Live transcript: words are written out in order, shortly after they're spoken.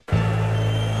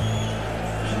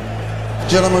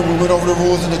Gentlemen, we went over the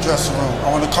rules in the dressing room.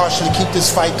 I want to caution you to keep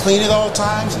this fight clean at all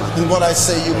times, and what I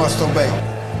say you must obey.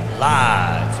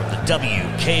 Live from the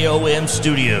WKOM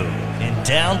studio in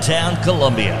downtown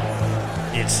Columbia,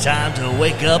 it's time to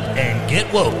wake up and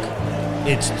get woke.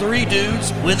 It's Three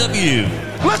Dudes with a View.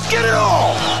 Let's get it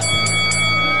all!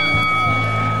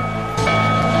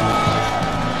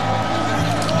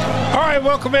 All right,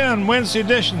 welcome in. Wednesday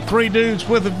edition, Three Dudes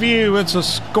with a View. It's a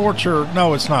scorcher.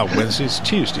 No, it's not Wednesday. It's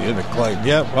Tuesday, isn't it, Clayton?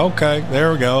 Yep, okay,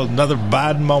 there we go. Another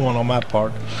Biden moment on my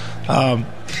part. My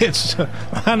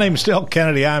name's Del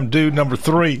Kennedy. I'm dude number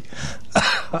 3.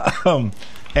 And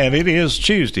it is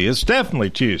Tuesday. It's definitely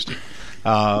Tuesday.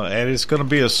 And it's going to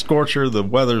be a scorcher. The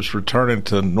weather's returning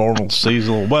to normal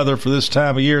seasonal weather for this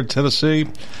time of year in Tennessee.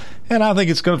 And I think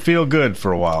it's going to feel good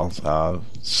for a while.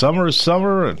 Summer is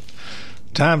summer, and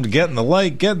time to get in the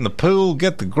lake, get in the pool,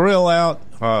 get the grill out.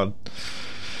 Go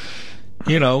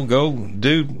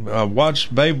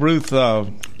watch Babe Ruth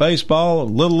baseball,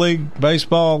 Little League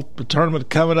baseball tournament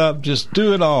coming up. Just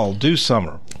do it all. Do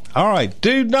summer. All right,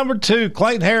 dude number 2,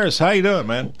 Clayton Harris. How you doing,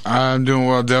 man? I'm doing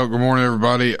well, Del. Good morning,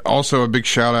 everybody. Also, a big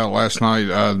shout-out last night.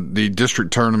 The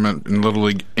district tournament in Little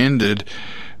League ended,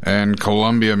 and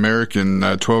Columbia American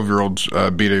 12-year-olds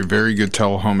beat a very good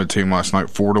Tullahoma team last night,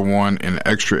 4-1 in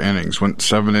extra innings. Went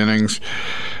 7 innings,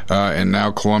 and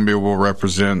now Columbia will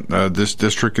represent this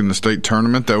district in the state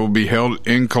tournament that will be held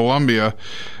in Columbia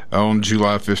on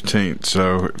July 15th.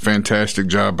 So, fantastic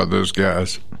job by those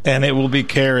guys. And it will be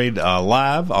carried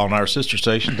live on our sister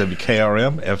station,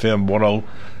 WKRM, FM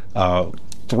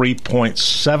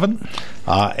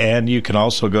 103.7. And you can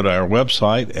also go to our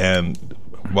website, and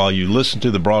while you listen to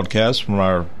the broadcast from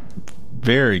our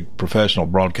very professional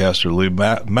broadcaster, Lou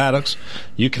Maddox,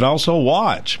 you can also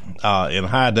watch in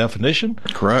high definition.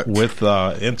 Correct. With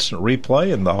instant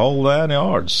replay and the whole 9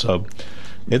 yards. So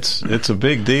it's a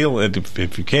big deal. And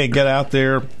if you can't get out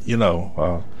there,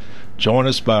 join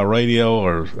us by radio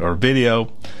or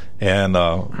video, and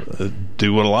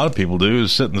do what a lot of people do,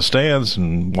 is sit in the stands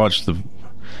and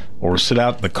or sit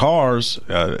out in the cars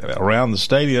around the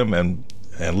stadium and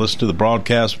listen to the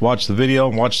broadcast, watch the video,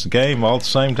 and watch the game all at the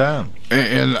same time.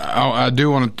 And I do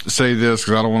want to say this,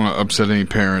 because I don't want to upset any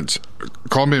parents.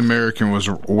 Columbia American was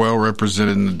well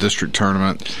represented in the district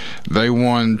tournament. They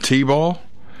won T-ball.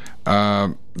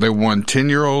 They won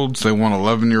 10-year-olds, they won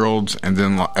 11-year-olds, and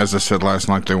then, as I said last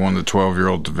night, they won the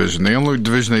 12-year-old division. The only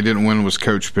division they didn't win was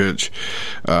coach pitch,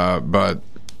 but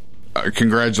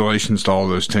congratulations to all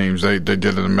those teams. They did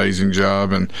an amazing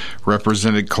job and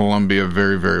represented Columbia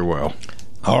very, very well.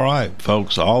 All right,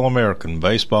 folks, All-American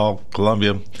baseball,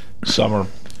 Columbia, summer.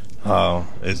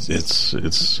 It's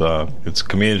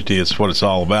community. It's what it's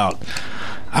all about.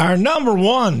 Our number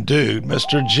 1 dude,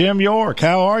 Mr. Jim York.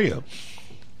 How are you?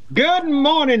 Good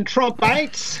morning,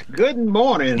 Trumpites. Good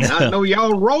morning. I know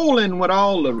y'all rolling with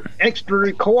all the extra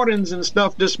recordings and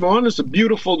stuff this morning. It's a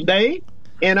beautiful day.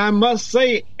 And I must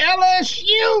say,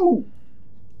 LSU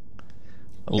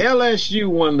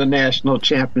won the national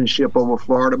championship over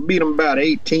Florida. Beat them about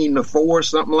 18-4,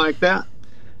 something like that.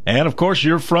 And of course,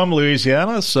 you're from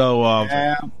Louisiana, so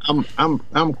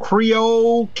I'm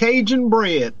Creole Cajun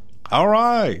bred. All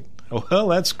right. Well,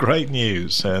 that's great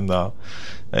news. And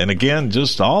again,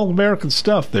 just all American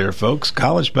stuff there, folks.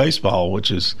 College baseball, which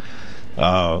has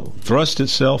thrust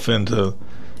itself into,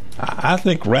 I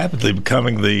think, rapidly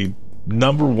becoming the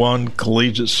number 1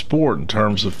 collegiate sport in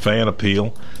terms of fan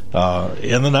appeal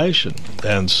in the nation.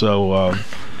 And so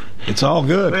it's all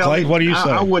good. Well, Clay, what do you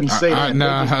say? I wouldn't say that. They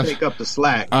just take up the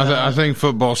slack. I think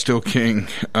football's still king.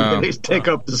 They take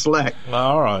up the slack.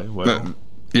 All right. Well,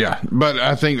 but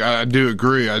I think I do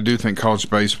agree. I do think college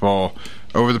baseball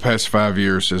over the past 5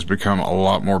 years has become a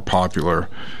lot more popular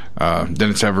than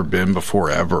it's ever been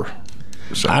before, ever.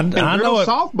 So, I know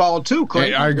softball too,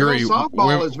 Clay. I agree.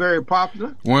 Softball is very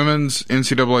popular. Women's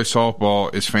NCAA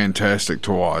softball is fantastic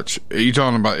to watch. You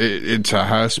talking about it's a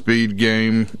high speed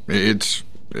game. It's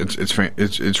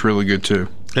really good too.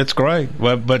 It's great.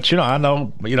 Well, but I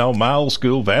know my old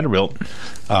school Vanderbilt.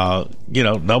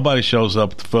 Nobody shows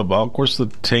up at the football. Of course, the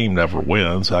team never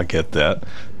wins. I get that.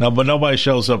 No, but nobody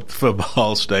shows up at the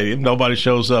football stadium. Nobody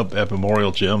shows up at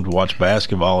Memorial Gym to watch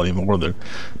basketball anymore. The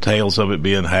tales of it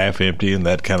being half empty and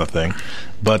that kind of thing.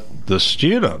 But the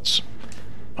students,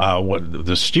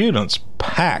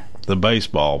 pack the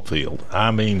baseball field.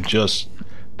 I mean, just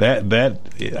that.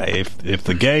 If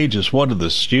the gauge is what do the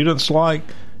students like.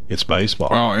 It's baseball.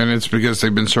 Well, and it's because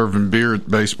they've been serving beer at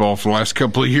baseball for the last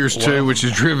couple of years, too, which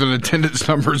has driven attendance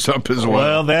numbers up as well.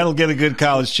 Well, that'll get a good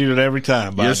college student every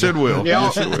time. Yes, it will.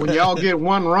 When y'all get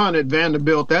one run at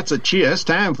Vanderbilt, that's a cheer. It's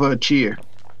time for a cheer.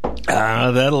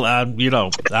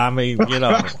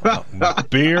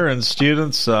 Beer and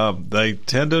students, they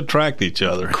tend to attract each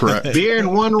other. Correct. Beer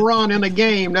and one run in a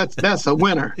game, that's a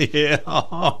winner. Yeah,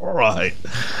 all right.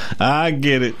 I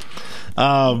get it.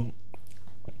 I'm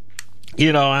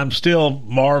still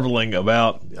marveling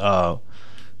about, over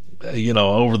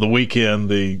the weekend,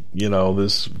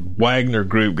 this Wagner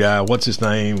Group guy, what's his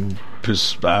name?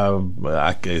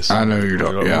 I guess I know you're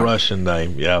talking about. Russian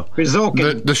name, yeah.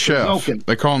 Pizolkin. The chef. Pizolkin.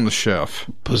 They call him the chef.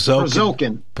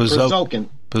 Pizolkin.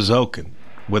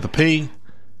 With a P?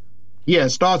 Yeah, it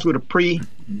starts with a pre,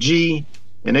 G,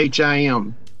 and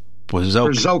H-I-M.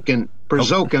 Pizolkin.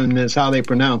 Pizolkin is how they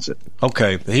pronounce it.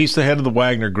 Okay, he's the head of the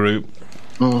Wagner Group.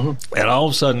 Mm-hmm. And all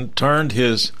of a sudden turned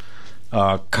his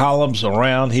columns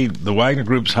around. The Wagner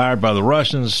Group's hired by the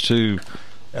Russians to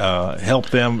help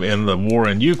them in the war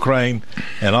in Ukraine,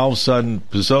 and all of a sudden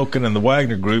Pizolkin and the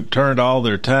Wagner Group turned all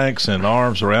their tanks and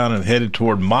arms around and headed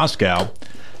toward Moscow,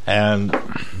 and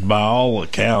by all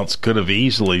accounts could have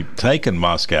easily taken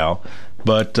Moscow,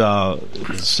 but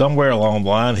somewhere along the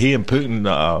line he and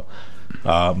Putin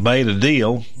made a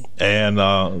deal,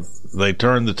 and they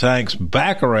turned the tanks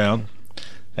back around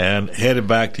and headed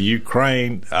back to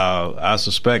Ukraine. I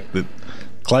suspect that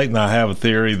Clayton and I have a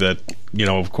theory that,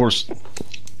 of course,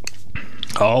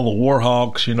 all the war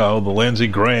hawks, the Lindsey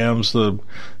Grahams, the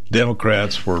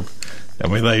Democrats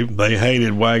they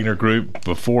hated Wagner Group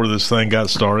before this thing got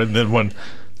started. And then when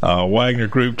Wagner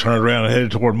Group turned around and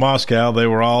headed toward Moscow, they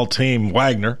were all Team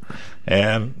Wagner.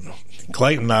 And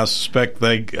Clayton, I suspect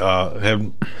they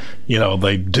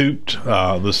they duped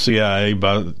the CIA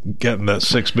by getting that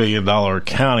 $6 billion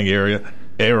accounting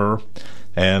error.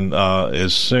 And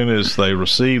as soon as they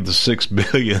received the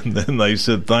 $6 billion, then they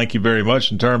said thank you very much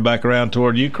and turned back around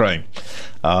toward Ukraine.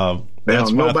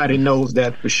 Nobody knows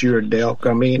that for sure, Delk.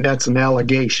 I mean, that's an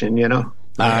allegation,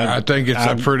 I think it's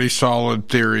a pretty solid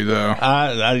theory, though.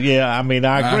 I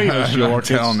agree with York.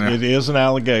 It is an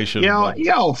allegation.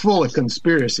 Y'all full of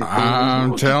conspiracy theories.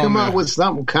 I'm telling you. Come up with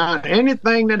something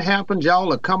anything that happens, y'all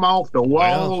will come off the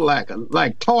wall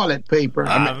like toilet paper.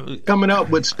 Coming up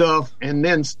with stuff and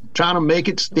then trying to make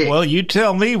it stick. Well, you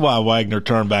tell me why Wagner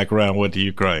turned back around and went to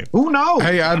Ukraine. Who knows?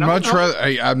 Hey, I'd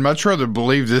much rather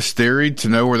believe this theory to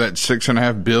know where that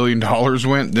 $6.5 billion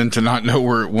went than to not know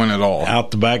where it went at all. Out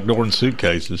the back door in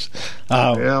suitcases.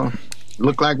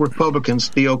 Look like Republicans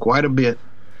steal quite a bit.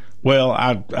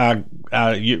 Well,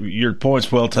 your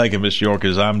point's well taken, Mr. York.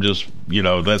 Is I'm just,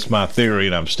 that's my theory,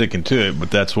 and I'm sticking to it.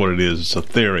 But that's what it is. It's a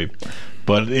theory.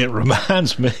 But it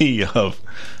reminds me of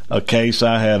a case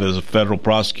I had as a federal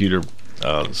prosecutor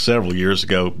several years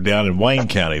ago down in Wayne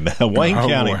County. Now, Wayne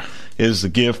County is the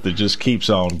gift that just keeps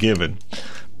on giving.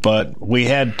 But we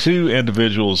had two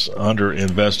individuals under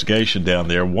investigation down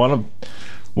there. One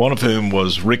of whom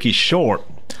was Ricky Short,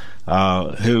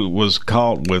 who was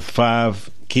caught with 5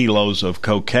 kilos of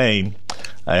cocaine,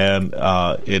 and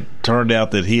it turned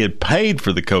out that he had paid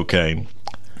for the cocaine.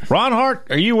 Ron Hart,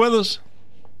 are you with us?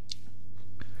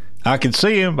 I can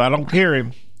see him, but I don't hear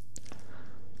him.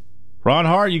 Ron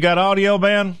Hart, you got audio,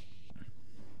 man?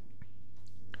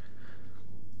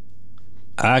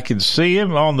 I can see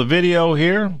him on the video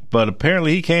here, but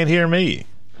apparently he can't hear me.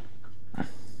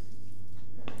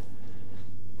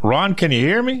 Ron, can you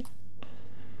hear me?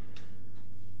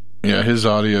 Yeah, his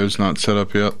audio's not set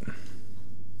up yet.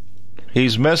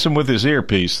 He's messing with his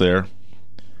earpiece there.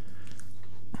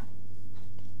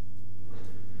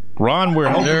 Ron,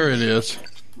 there it is.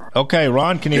 Okay,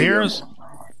 Ron, can you hear us?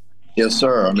 Yes,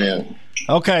 sir. I'm in.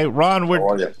 Okay, Ron,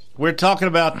 we're talking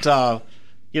about the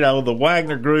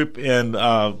Wagner Group and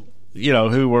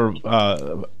who were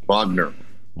Wagner.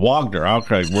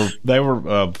 Okay, they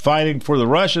were fighting for the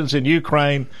Russians in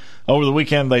Ukraine. Over the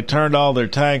weekend, they turned all their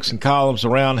tanks and columns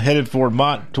around, headed toward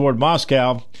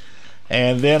Moscow,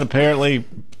 and then apparently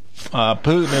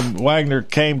Putin and Wagner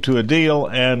came to a deal,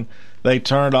 and they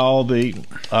turned all the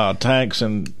tanks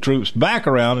and troops back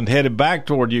around and headed back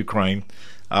toward Ukraine.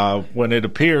 When it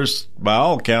appears, by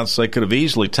all accounts, they could have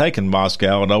easily taken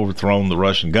Moscow and overthrown the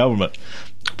Russian government,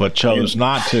 but chose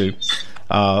not to.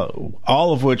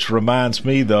 All of which reminds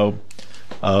me, though,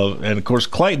 and of course,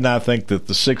 Clayton, I think that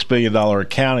the $6 billion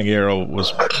accounting error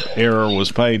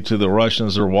was paid to the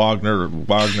Russians or Wagner,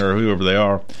 or whoever they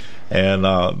are, and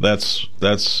that's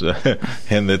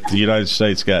and that the United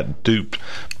States got duped.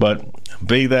 But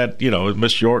be that,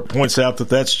 Mr. York points out that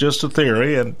that's just a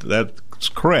theory, and that's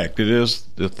correct. It is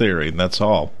a theory, and that's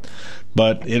all.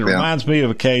 But it reminds me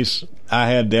of a case I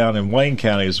had down in Wayne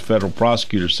County as a federal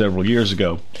prosecutor several years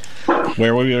ago,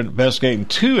 where we were investigating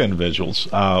 2 individuals.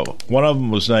 One of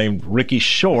them was named Ricky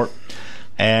Short,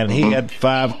 and he had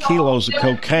 5 kilos of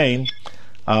cocaine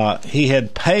he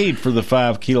had paid for the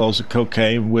 5 kilos of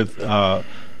cocaine with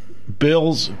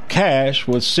bills, cash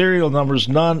with serial numbers,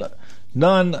 none,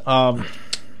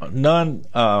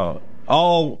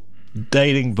 all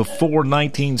dating before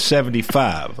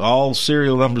 1975. All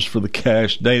serial numbers for the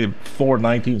cash dated before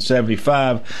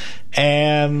 1975,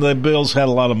 and the bills had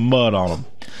a lot of mud on them.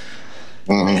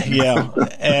 Yeah,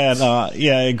 and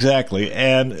yeah, exactly.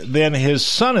 And then his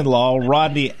son-in-law,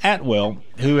 Rodney Atwell,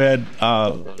 who had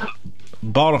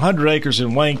bought 100 acres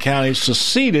in Wayne County,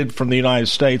 seceded from the United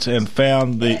States and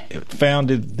founded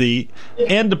the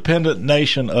independent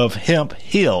nation of Hemp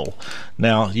Hill.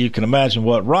 Now, you can imagine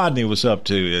what Rodney was up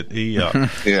to. He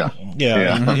Yeah.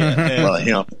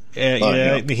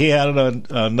 He had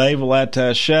a naval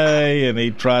attaché, and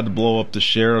he tried to blow up the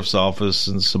sheriff's office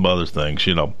and some other things,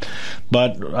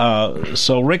 But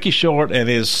so Ricky Short and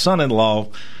his son-in-law,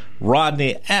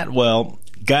 Rodney Atwell,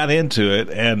 got into it,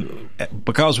 and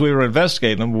because we were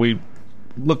investigating them, we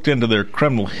looked into their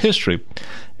criminal history,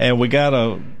 and we got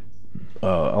a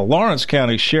Lawrence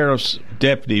County Sheriff's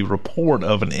deputy report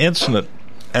of an incident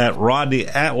at Rodney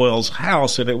Atwell's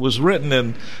house, and it was written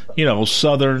in,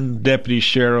 Southern deputy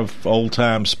sheriff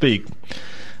old-time speak.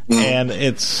 And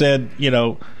it said,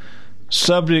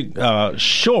 subject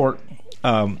Short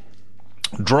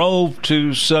drove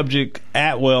to subject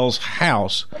Atwell's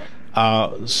house.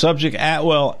 Subject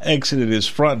Atwell exited his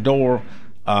front door,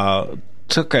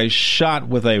 took a shot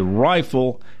with a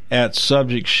rifle at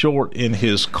subject Short in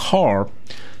his car,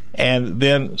 and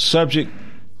then subject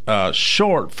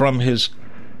Short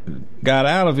got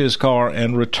out of his car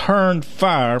and returned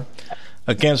fire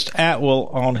against Atwell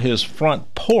on his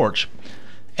front porch,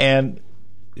 and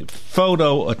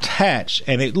photo attached,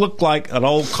 and it looked like an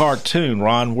old cartoon,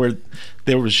 Ron, where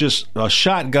there was just a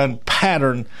shotgun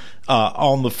pattern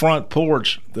on the front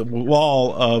porch, the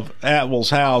wall of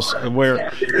Atwell's house, where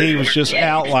he was just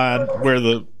outlined where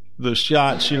the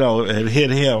shots, had hit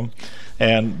him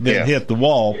and then hit the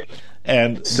wall.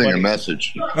 And sing a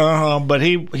message. But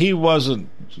he wasn't,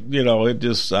 it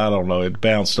just, I don't know, it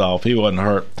bounced off. He wasn't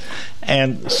hurt.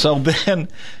 And so then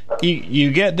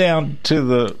you get down to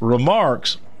the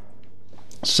remarks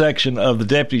section of the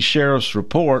deputy sheriff's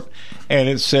report, and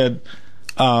it said,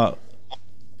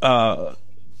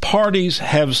 parties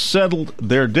have settled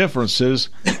their differences.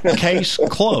 Case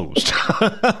closed.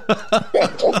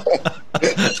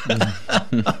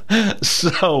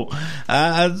 So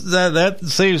that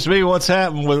seems to be what's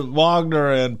happened with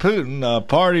Wagner and Putin.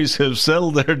 Parties have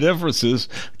settled their differences.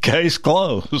 Case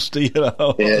closed. Yeah,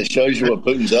 it shows you what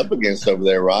Putin's up against over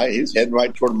there, right? He's heading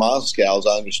right toward Moscow, as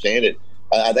I understand it.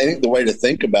 I think the way to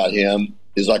think about him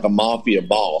is like a mafia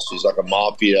boss. He's like a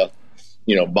mafia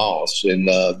boss. And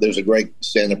there's a great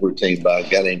stand-up routine by a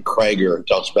guy named Krager who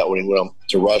talks about when he went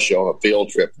to Russia on a field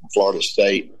trip from Florida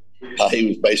State. He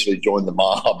was basically joined the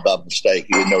mob by mistake.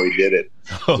 He didn't know he did it.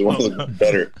 It's one of the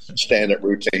better stand-up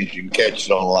routines. You can catch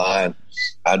it online.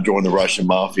 I joined the Russian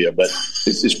mafia. But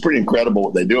it's pretty incredible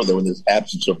what they do. Though in this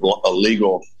absence of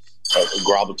illegal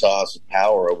gravitas and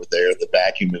power over there, the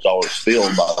vacuum is always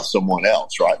filled by someone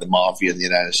else, right? The mafia in the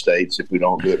United States, if we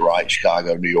don't do it right,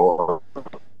 Chicago, New York,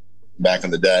 back in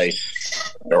the day,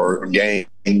 or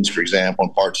gangs, for example,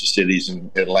 in parts of cities in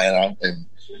Atlanta and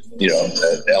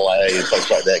LA and places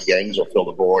like that, gangs will fill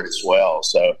the void as well.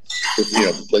 So if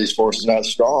the police force is not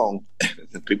strong,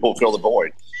 people will fill the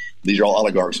void. These are all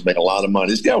oligarchs that make a lot of money.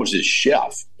 This guy was his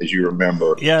chef, as you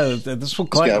remember. Yeah, this is what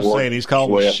Clayton was saying. He's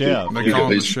called the chef. They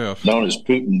call him the chef. Known as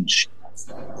Putin's chef.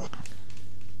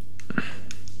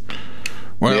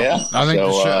 Well, yeah, I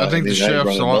think the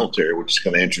chef's the military, which is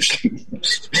kind of interesting.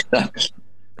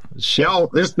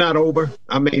 Y'all, it's not over.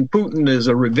 I mean, Putin is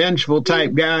a revengeful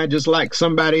type guy, just like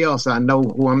somebody else I know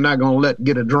who I'm not going to let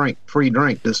get a free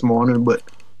drink this morning. But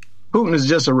Putin is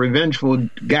just a revengeful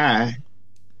guy,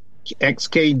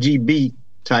 ex-KGB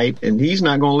type, and he's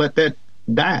not going to let that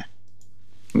die.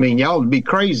 I mean, y'all would be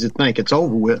crazy to think it's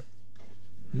over with.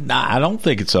 Nah, I don't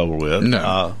think it's over with.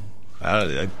 No.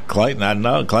 Clayton, I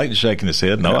know Clayton's shaking his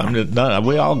head. No, no,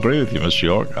 we all agree with you, Mr.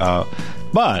 York.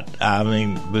 But I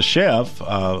mean, the chef,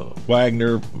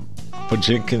 Wagner,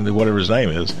 Pachinkin, whatever his name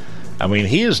is, I mean,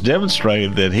 he has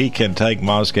demonstrated that he can take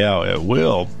Moscow at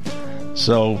will.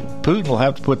 So Putin will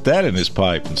have to put that in his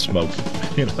pipe and smoke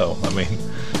it. I mean,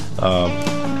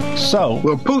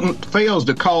 well, Putin fails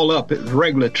to call up his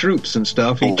regular troops and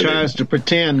stuff. He tries to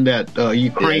pretend that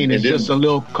Ukraine is just a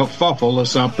little kerfuffle or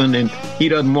something, and he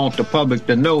doesn't want the public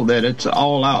to know that it's an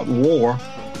all-out war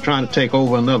trying to take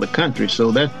over another country.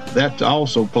 So that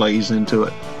also plays into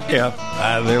it. Yeah,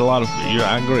 there are a lot of.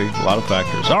 I agree, a lot of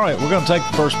factors. All right, we're going to take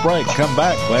the first break. Come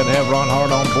back. Glad to have Ron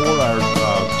Hart on board, our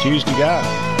Tuesday guy.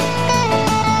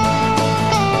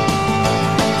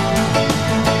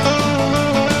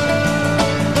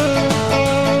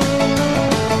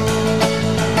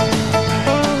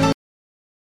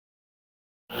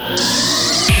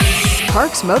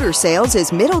 Parks Motor Sales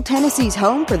is Middle Tennessee's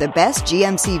home for the best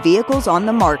GMC vehicles on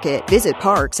the market. Visit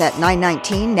Parks at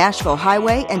 919 Nashville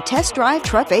Highway and test drive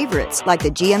truck favorites like the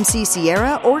GMC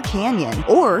Sierra or Canyon,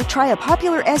 or try a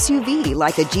popular SUV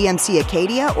like the GMC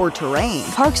Acadia or Terrain.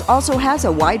 Parks also has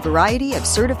a wide variety of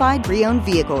certified pre-owned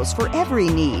vehicles for every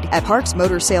need. At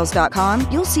parksmotorsales.com,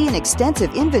 you'll see an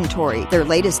extensive inventory, their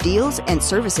latest deals, and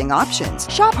servicing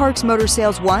options. Shop Parks Motor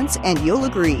Sales once and you'll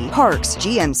agree. Parks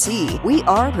GMC. We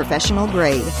are professional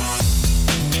grade.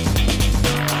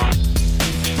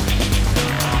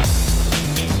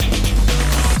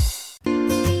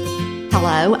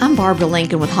 Hello, I'm Barbara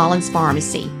Lincoln with Holland's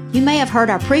Pharmacy. You may have heard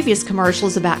our previous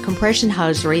commercials about compression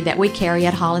hosiery that we carry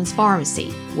at Holland's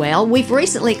Pharmacy. Well, we've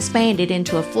recently expanded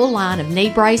into a full line of knee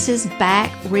braces,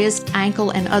 back, wrist, ankle,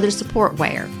 and other support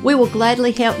wear. We will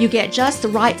gladly help you get just the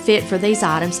right fit for these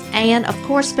items and, of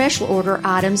course, special order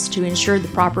items to ensure the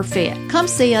proper fit. Come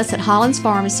see us at Holland's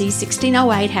Pharmacy,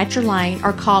 1608 Hatcher Lane,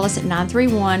 or call us at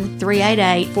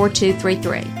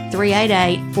 931-388-4233.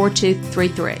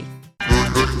 388-4233.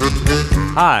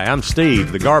 Hi, I'm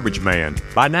Steve, the garbage man.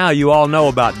 By now you all know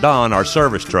about Don, our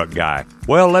service truck guy.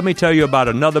 Well, let me tell you about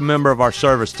another member of our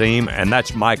service team, and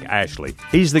that's Mike Ashley.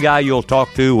 He's the guy you'll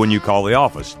talk to when you call the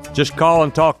office. Just call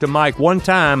and talk to Mike one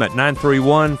time at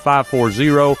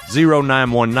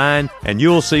 931-540-0919, and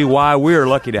you'll see why we're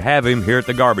lucky to have him here at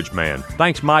the Garbage Man.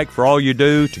 Thanks, Mike, for all you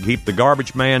do to keep the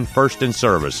Garbage Man first in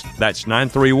service. That's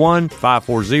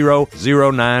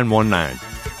 931-540-0919.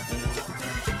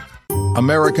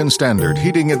 American Standard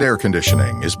Heating and Air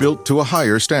Conditioning is built to a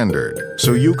higher standard,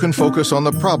 so you can focus on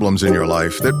the problems in your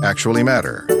life that actually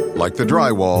matter, like the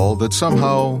drywall that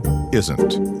somehow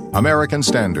isn't. American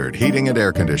Standard Heating and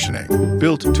Air Conditioning,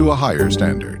 built to a higher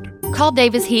standard. Call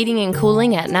Davis Heating and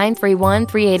Cooling at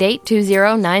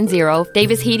 931-388-2090.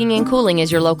 Davis Heating and Cooling is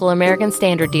your local American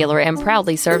Standard dealer and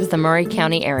proudly serves the Murray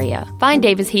County area. Find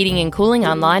Davis Heating and Cooling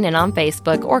online and on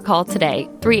Facebook or call today,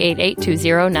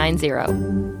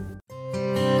 388-2090.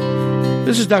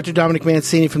 This is Dr. Dominic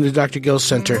Mancini from the Dr. Gill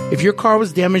Center. If your car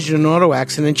was damaged in an auto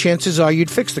accident, chances are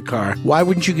you'd fix the car. Why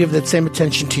wouldn't you give that same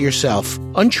attention to yourself?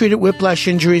 Untreated whiplash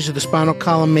injuries of the spinal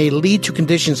column may lead to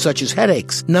conditions such as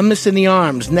headaches, numbness in the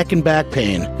arms, neck and back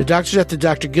pain. The doctors at the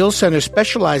Dr. Gill Center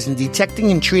specialize in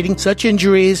detecting and treating such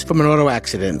injuries from an auto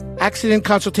accident. Accident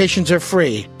consultations are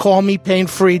free. Call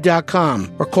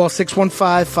mepainfree.com or call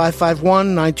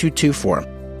 615-551-9224.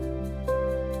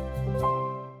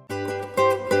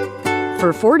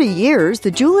 For 40 years,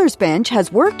 the Jewelers Bench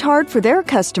has worked hard for their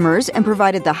customers and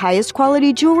provided the highest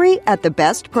quality jewelry at the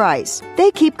best price.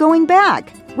 They keep going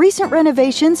back. Recent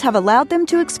renovations have allowed them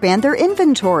to expand their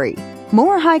inventory.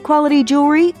 More high-quality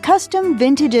jewelry, custom,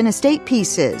 vintage, and estate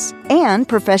pieces, and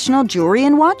professional jewelry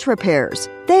and watch repairs.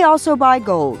 They also buy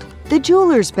gold. The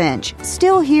Jewelers Bench,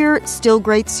 still here, still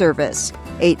great service.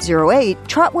 808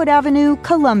 Trotwood Avenue,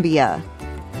 Columbia.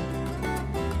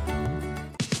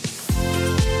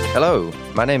 Hello,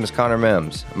 my name is Connor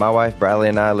Mims. My wife Bradley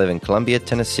and I live in Columbia,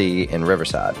 Tennessee in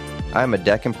Riverside. I am a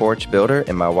deck and porch builder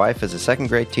and my wife is a second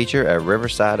grade teacher at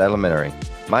Riverside Elementary.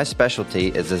 My specialty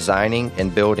is designing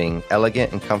and building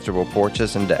elegant and comfortable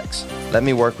porches and decks. Let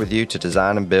me work with you to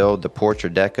design and build the porch or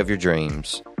deck of your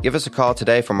dreams. Give us a call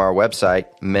today from our website,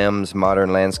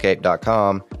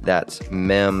 mimsmodernlandscape.com. That's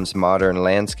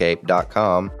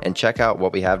mimsmodernlandscape.com, and check out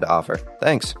what we have to offer.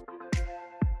 Thanks.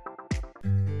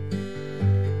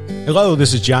 Hello,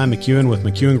 this is John McEwen with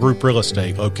McEwen Group Real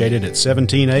Estate, located at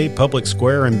 17A Public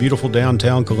Square in beautiful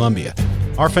downtown Columbia.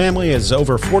 Our family has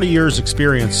over 40 years'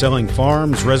 experience selling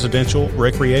farms, residential,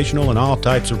 recreational, and all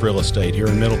types of real estate here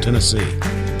in Middle Tennessee.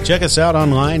 Check us out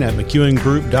online at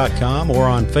McEwenGroup.com or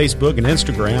on Facebook and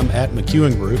Instagram at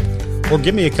McEwen Group, or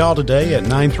give me a call today at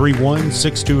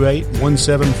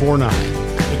 931-628-1749.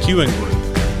 McEwen Group.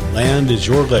 Land is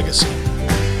your legacy.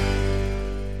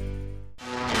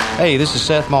 Hey, this is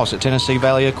Seth Moss at Tennessee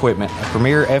Valley Equipment, a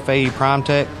premier FAE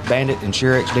PrimeTech, Bandit, and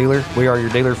Shurex dealer. We are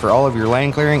your dealer for all of your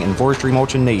land clearing and forestry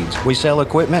mulching needs. We sell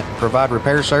equipment, provide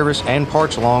repair service, and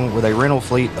parts along with a rental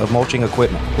fleet of mulching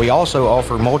equipment. We also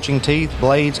offer mulching teeth,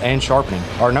 blades, and sharpening.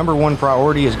 Our number one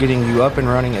priority is getting you up and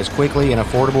running as quickly and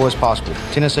affordable as possible.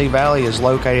 Tennessee Valley is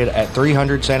located at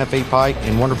 300 Santa Fe Pike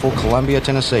in wonderful Columbia,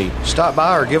 Tennessee. Stop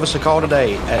by or give us a call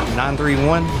today at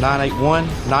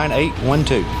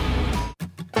 931-981-9812.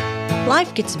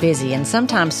 Life gets busy, and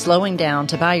sometimes slowing down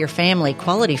to buy your family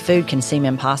quality food can seem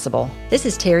impossible. This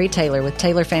is Terry Taylor with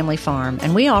Taylor Family Farm,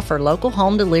 and we offer local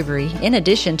home delivery in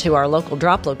addition to our local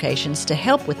drop locations to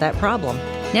help with that problem.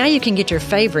 Now you can get your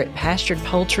favorite pastured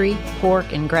poultry,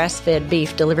 pork, and grass-fed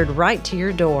beef delivered right to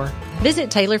your door. Visit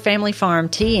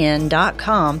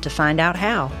TaylorFamilyFarmTN.com to find out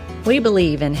how. We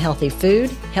believe in healthy food,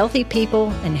 healthy people,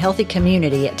 and healthy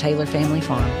community at Taylor Family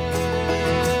Farm.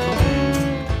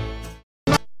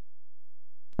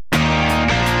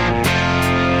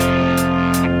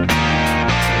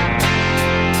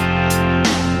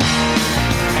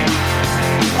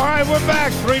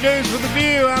 Back, 3 Dudes with a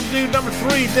View. I'm dude number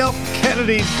 3, Delk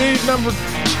Kennedy. Dude number 2,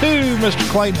 Mr.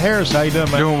 Clayton Harris. How you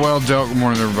doing, man? Doing well, Delk. Good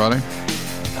morning, everybody.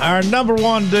 Our number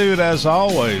 1 dude, as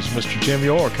always, Mr. Jim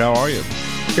York. How are you?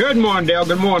 Good morning, Dale.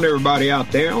 Good morning, everybody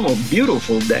out there on a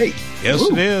beautiful day. Yes,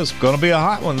 It is. Going to be a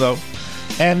hot one, though.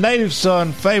 And native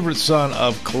son, favorite son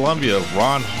of Columbia,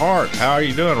 Ron Hart. How are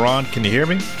you doing, Ron? Can you hear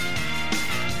me?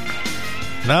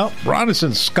 No, Ron is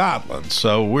in Scotland,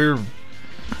 so we're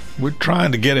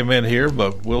trying to get him in here,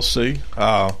 but we'll see.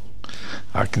 I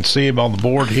can see him on the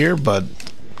board here, but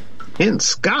in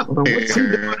Scotland, what's he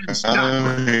doing in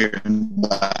Scotland?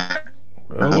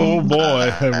 Oh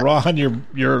boy, Ron,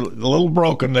 you're a little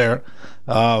broken there.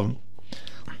 What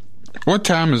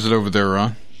time is it over there,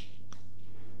 Ron?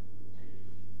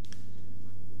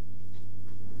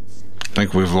 I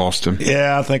think we've lost him.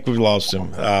 Yeah, I think we've lost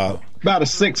him. About a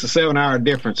 6 or 7 hour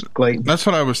difference, Clayton. That's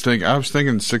what I was thinking. I was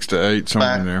thinking 6 to 8,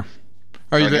 somewhere in there.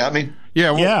 Are you got me?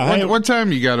 Yeah. What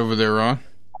time you got over there, Ron?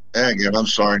 Again, I'm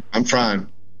sorry. I'm trying.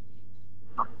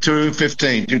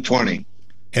 2:15, 2:20.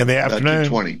 In the afternoon?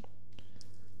 2:20.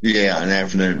 Yeah, in the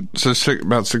afternoon. So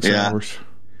about 6 hours.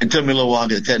 It took me a little while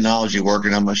to get the technology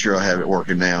working. I'm not sure I have it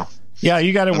working now. Yeah,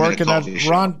 you got it working.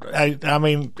 Ron, I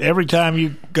mean, every time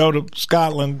you go to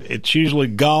Scotland, it's usually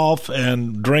golf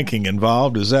and drinking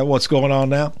involved. Is that what's going on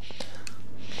now?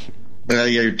 Yeah,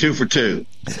 you're 2 for 2.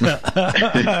 2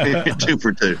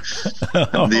 for 2.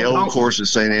 The old course at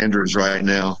St. Andrews right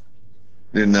now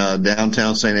in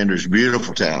downtown St. Andrews.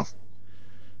 Beautiful town.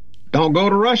 Don't go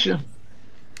to Russia.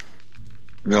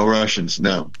 No Russians,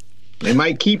 no. They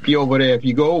might keep you over there if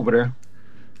you go over there.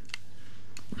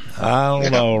 I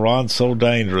don't know. Ron's so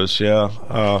dangerous. Yeah.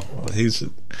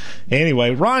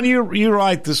 Anyway, Ron, you're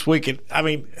right this week. I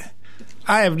mean,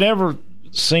 I have never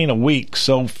seen a week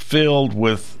so filled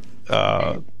with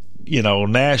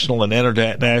national and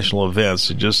international events.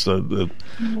 Just the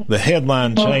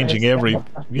headline changing every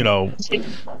 2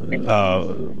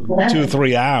 or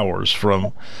 3 hours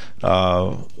from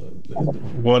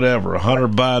whatever Hunter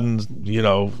Biden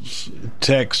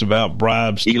text about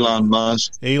bribes, Elon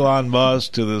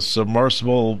Musk to the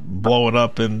submersible blowing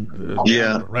up in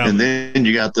and then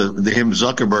you got the him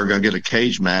Zuckerberg gonna get a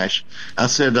cage match. I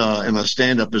said in my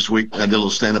stand up this week, I did a little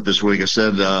stand up this week. I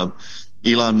said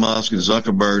Elon Musk and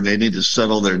Zuckerberg, they need to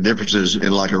settle their differences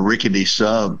in like a rickety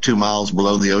sub 2 miles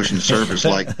below the ocean surface,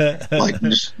 like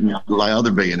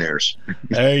other billionaires.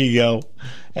 There you go.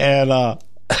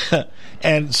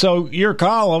 And so your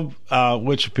column,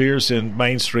 which appears in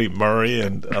Main Street Murray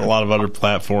and a lot of other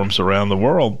platforms around the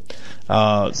world,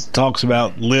 talks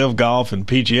about LIV Golf and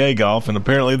PGA Golf, and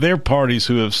apparently they're parties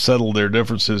who have settled their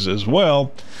differences as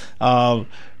well.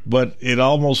 But it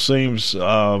almost seems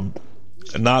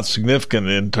not significant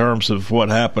in terms of what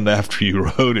happened after you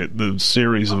wrote it, the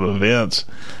series of events.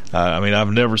 I mean,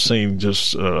 I've never seen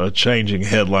just changing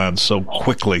headlines so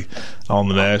quickly on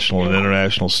the national and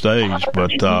international stage.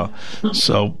 But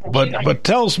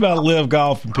tell us about LIV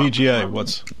Golf and PGA.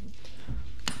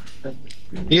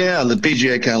 Yeah, the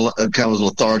PGA kind of was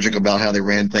lethargic about how they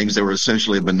ran things. They were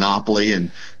essentially a monopoly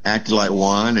and acted like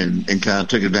one, and kind of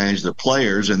took advantage of the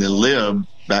players. And then LIV,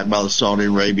 backed by the Saudi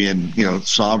Arabian,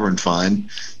 sovereign fund,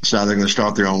 decided they're going to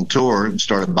start their own tour and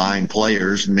started buying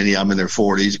players. Many of them in their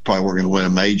 40s, probably weren't going to win a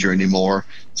major anymore.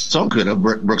 Some could have,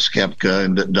 Brooks Koepka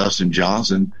and Dustin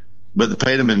Johnson, but they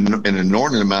paid them an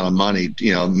inordinate amount of money,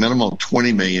 minimum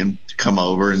 $20 million to come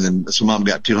over, and then some of them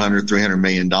got $200-300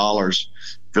 million.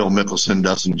 Phil Mickelson,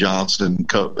 Dustin Johnson,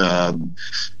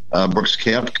 Brooks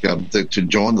Koepka to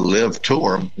join the LIV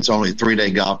Tour. It's only a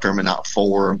 3-day golf tournament, not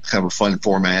 4. Kind of a fun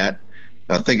format.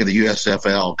 Think of the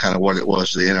USFL, kind of what it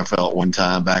was to the NFL at one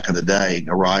time back in the day,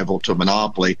 a rival to a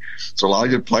monopoly. So a lot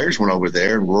of good players went over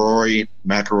there. Rory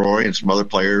McIlroy and some other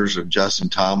players, and Justin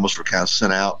Thomas, were kind of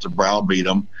sent out to browbeat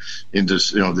them into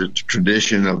the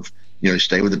tradition of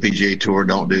stay with the PGA Tour,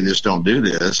 don't do this, don't do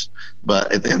this.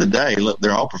 But at the end of the day, look,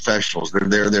 they're all professionals. They're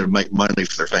there to make money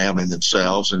for their family and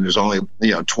themselves. And there's only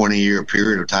 20-year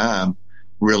period of time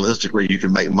realistically you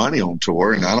can make money on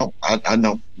tour. And I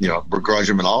don't begrudge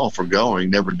them at all for going.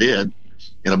 Never did.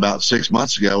 And about 6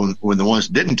 months ago, when the ones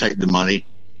didn't take the money,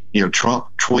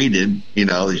 Trump tweeted,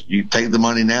 you take the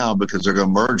money now because they're going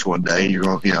to merge one day. And you're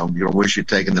going to wish you'd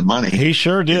taken the money. He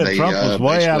sure did. Trump was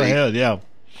way out ahead. Yeah.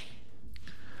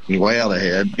 Way out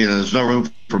ahead. There's no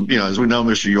room for, as we know,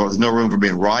 Mr. York, there's no room for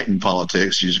being right in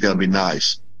politics. You just got to be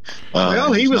nice.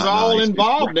 Well, he was all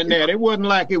involved in that. It wasn't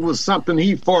like it was something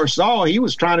he foresaw. He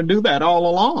was trying to do that all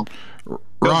along.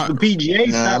 Right. The PGA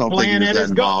stopped playing at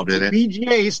his golf. The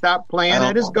PGA stopped playing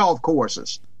at his golf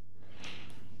courses.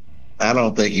 I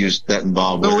don't think he was that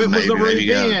involved. So it was a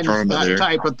revenge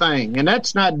type of thing, and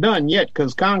that's not done yet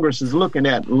because Congress is looking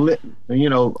at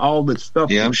all this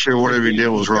stuff. Yeah, I'm sure whatever he did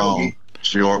was wrong.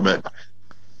 Sure, but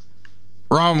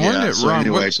Ron, wasn't it? So Ron,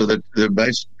 anyway, so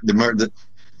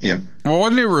yeah. Well,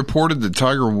 wasn't it reported that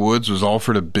Tiger Woods was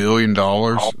offered $1 billion to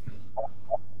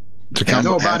come?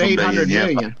 No, about 800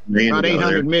 million. About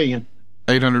 800 million.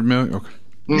 800 million. Okay.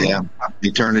 Yeah,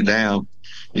 he turned it down.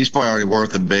 He's probably already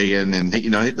worth $1 billion,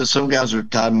 and some guys are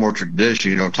tied more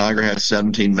tradition. Tiger has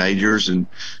 17 majors, and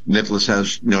Nicklaus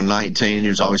has 19. He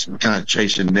was always kind of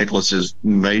chasing Nicklaus's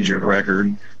major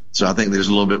record. So I think there's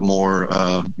a little bit more,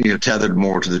 tethered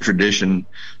more to the tradition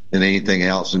than anything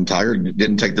else. And Tiger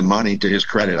didn't take the money, to his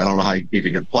credit. I don't know if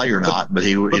he could play or not, but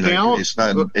it's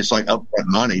like upfront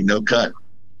money, no cut.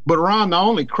 But Ron, the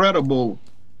only credible,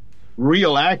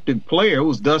 real active player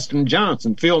was Dustin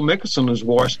Johnson. Phil Mickelson is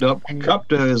washed up.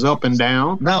 Koepka is up and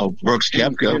down. No, Brooks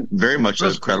Koepka, very much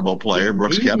a credible player.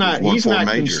 Brooks Koepka won 4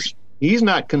 majors. He's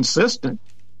not consistent.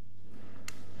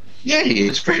 Yeah, he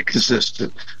is pretty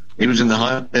consistent. He was in the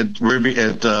hunt at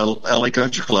LA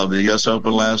Country Club, the U.S.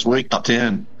 Open last week, top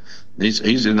 10.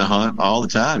 He's in the hunt all the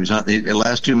time. He's not the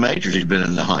last 2 majors. He's been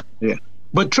in the hunt. Yeah,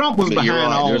 but Trump was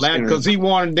behind all that because he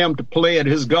wanted them to play at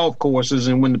his golf courses,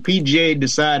 and when the PGA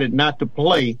decided not to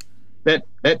play, that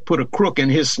put a crook in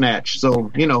his snatch. So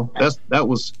that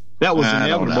was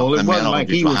inevitable. It wasn't like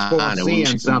he was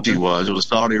foreseeing something. It was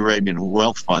Saudi Arabian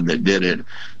wealth fund that did it.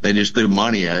 They just threw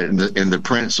money at it. And the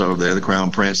prince over there, the crown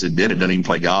prince that did it, doesn't even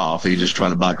play golf. He's just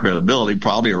trying to buy credibility,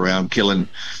 probably around killing,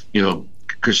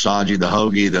 Khashoggi, the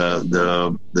Hoagie,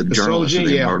 the journalist that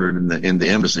they murdered in the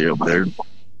embassy over there.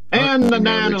 And the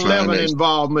 9/11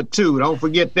 involvement too. Don't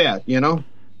forget that. The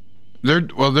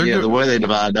way they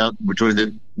divided up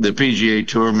between the PGA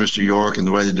Tour, Mr. York, and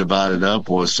the way they divided up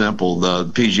was simple. The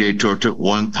PGA Tour took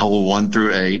hole 1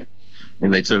 through 8,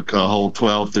 and they took hole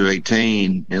 12 through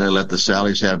 18, and they let the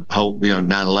Saudis have hole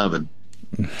 9/11.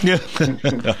 Yeah.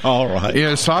 All right.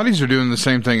 Yeah, Saudis are doing the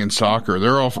same thing in soccer.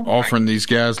 They're offering these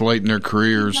guys late in their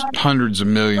careers hundreds of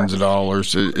millions of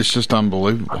dollars. It's just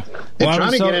unbelievable. They're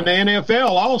trying to get in the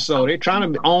NFL also. They're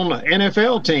trying to own an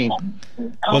NFL team.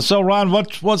 Well, so Ron,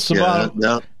 what's about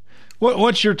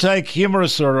what's your take,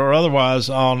 humorous or otherwise,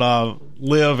 on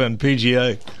LIV and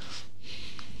PGA?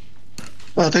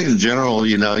 Well, I think in general,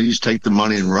 you just take the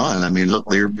money and run. I mean, look,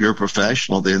 you're a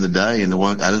professional at the end of the day, and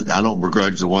I don't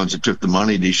begrudge the ones that took the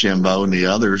money, DeChambeau and the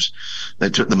others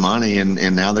that took the money, and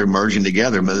now they're merging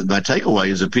together. But my takeaway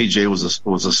is the PGA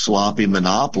was a sloppy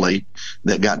monopoly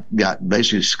that got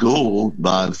basically schooled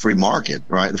by the free market,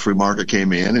 right? The free market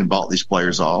came in and bought these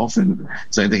players off, and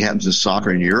same thing happens in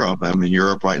soccer in Europe. I mean,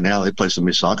 Europe right now, they play so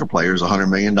many soccer players, $100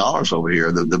 million over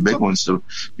here. The big ones to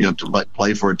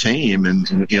play for a team, and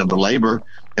the labor.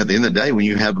 At the end of the day, when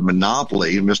you have a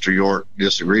monopoly, Mr. York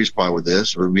disagrees probably with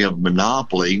this, or we have a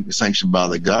monopoly sanctioned by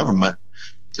the government,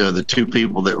 the two type of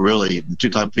people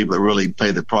that really pay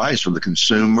the price are the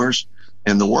consumers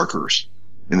and the workers.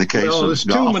 In the case of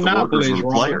golf, the workers are the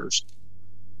players.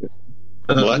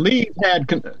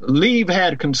 Leave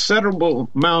had considerable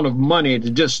amount of money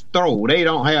to just throw. They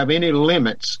don't have any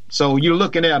limits. So you're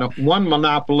looking at one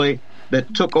monopoly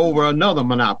that took over another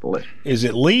monopoly. Is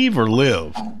it Leave or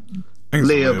Live?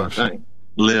 LIV, I think.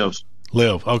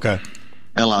 LIV, okay.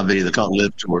 LIV, they call it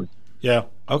LIV Tour. Yeah,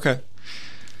 okay.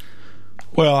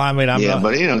 Well, I mean,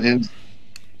 but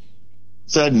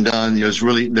said and done, it's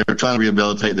really, they're trying to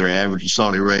rehabilitate their average in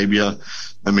Saudi Arabia.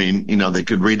 I mean, they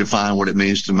could redefine what it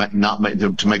means to make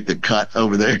the cut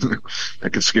over there.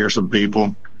 That could scare some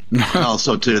people.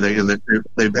 Also, too, they've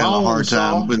had a hard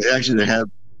time. But actually,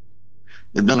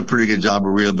 they've done a pretty good job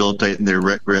of rehabilitating their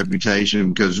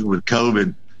reputation, because with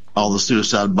COVID, all the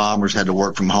suicide bombers had to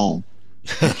work from home.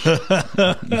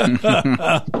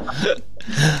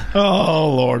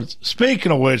 Oh, Lord.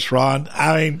 Speaking of which, Ron,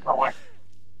 I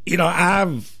mean,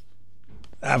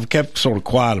 I've kept sort of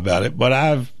quiet about it, but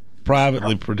I've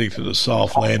privately predicted a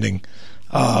soft landing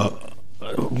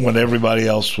when everybody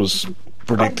else was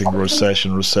predicting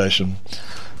recession.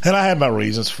 And I had my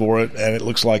reasons for it, and it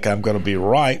looks like I'm going to be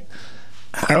right.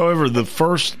 However, the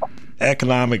first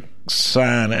economic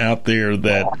sign out there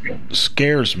that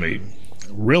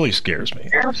really scares me,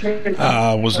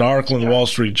 was an article in the Wall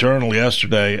Street Journal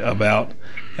yesterday about,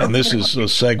 and this is a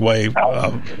segue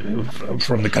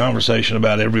from the conversation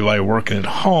about everybody working at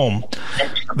home,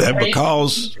 that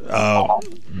because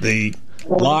the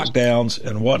lockdowns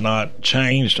and whatnot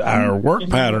changed our work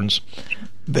patterns,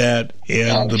 that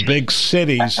in the big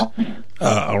cities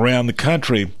around the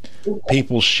country,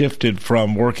 people shifted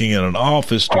from working in an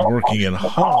office to working in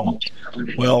home.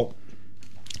 Well,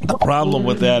 the problem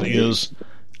with that is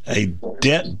a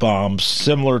debt bomb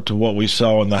similar to what we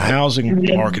saw in the housing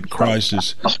market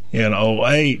crisis in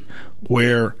 2008,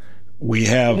 where we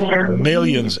have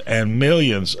millions and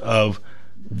millions of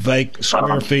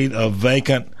square feet of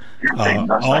vacant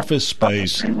office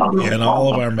space in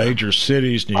all of our major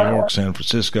cities, New York, San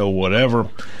Francisco, whatever,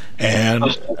 and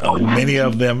many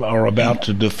of them are about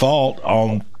to default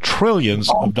on trillions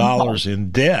of dollars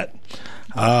in debt.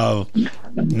 Now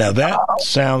that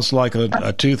sounds like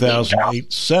a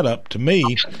 2008 setup to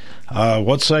me.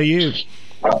 What say you?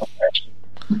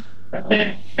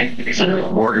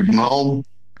 Working from home,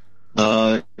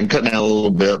 and cutting out a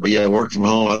little bit, but yeah, working from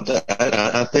home.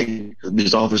 I think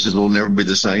these offices will never be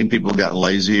the same. People have gotten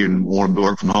lazy and want to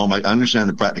work from home. I understand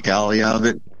the practicality of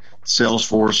it.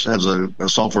 Salesforce has a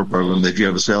software program that if you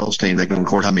have a sales team, they can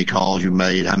record how many calls you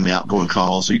made, how many outgoing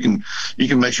calls, so you can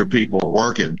make sure people are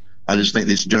working. I just think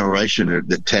this generation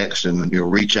that text and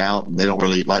reach out, and they don't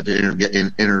really like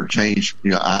to interchange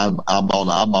eyeball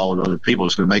to eyeball with other people.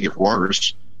 It's going to make it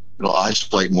worse. It'll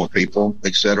isolate more people,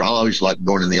 etc. I always like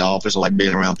going in the office. I like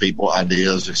being around people,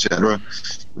 ideas, etc.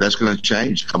 That's going to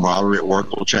change. Camaraderie at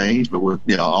work will change, but with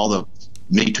all the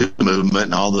Me Too movement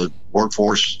and all the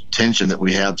workforce tension that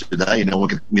we have today, no one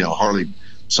can hardly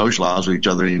socialize with each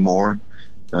other anymore.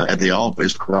 At the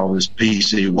office, with all this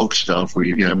PC woke stuff where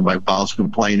everybody files a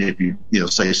complaint if you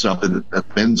say something that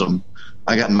offends them.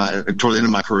 I got toward the end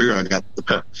of my career, I got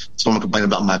someone complained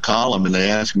about my column, and they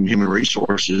asked me human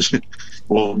resources,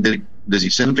 well, does he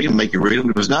send them to make you read them?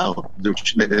 It was no.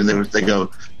 And they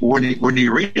go, where do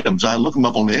you read them? So I look them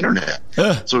up on the internet.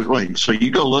 So wait, so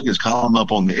you go look his column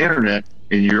up on the internet,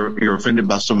 and you're offended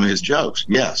by some of his jokes?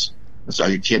 Yes. So are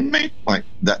you kidding me? Like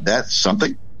that's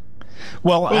something.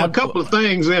 Well, a couple of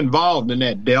things involved in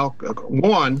that, Del.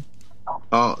 One,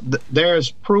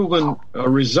 there's proven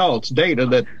results, data,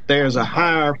 that there's a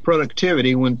higher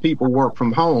productivity when people work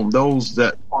from home. Those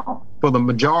that, for the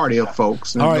majority of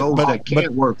folks, and those that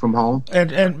can't work from home.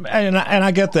 And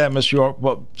I get that, Miss York.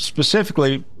 But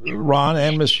specifically, Ron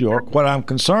and Miss York, what I'm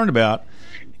concerned about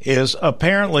is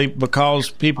apparently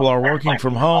because people are working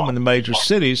from home in the major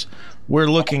cities, we're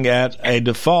looking at a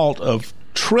default of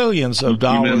trillions of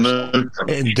dollars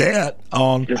in debt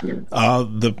on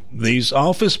these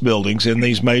office buildings in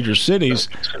these major cities,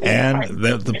 and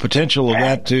the potential of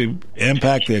that to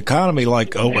impact the economy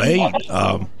like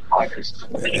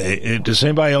 2008. Does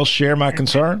anybody else share my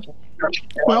concern?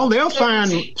 Well, they'll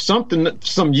find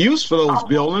some use for those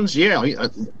buildings. Yeah,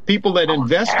 people that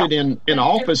invested in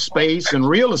office space and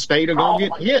real estate are going to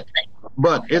get hit,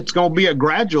 but it's going to be a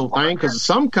gradual thing because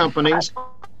some companies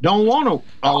don't want to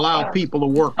allow people to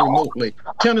work remotely.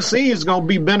 Tennessee is going to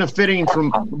be benefiting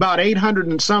from about $800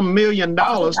 and some million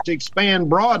to expand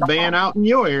broadband out in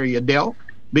your area, Del,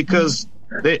 because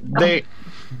the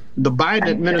Biden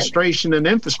administration and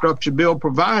infrastructure bill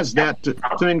provides that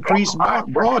to increase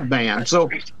broadband. So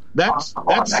that's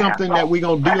something that we're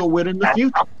going to deal with in the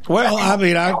future. Well, I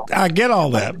mean, I get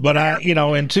all that, but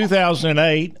in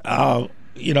 2008,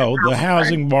 the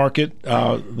housing market,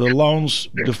 the loans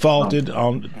defaulted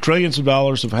on trillions of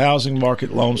dollars of housing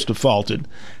market loans defaulted,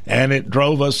 and it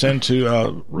drove us into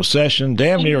a recession,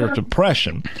 damn near a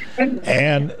depression.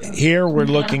 And here we're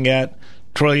looking at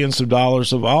trillions of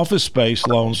dollars of office space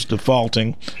loans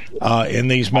defaulting in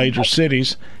these major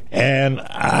cities, and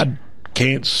I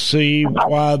can't see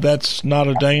why that's not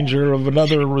a danger of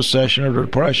another recession or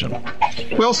depression.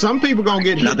 Well, some people are going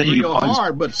to get hit real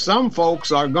hard, but some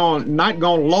folks are not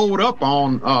going to load up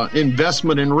on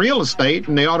investment in real estate,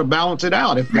 and they ought to balance it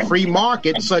out. If the free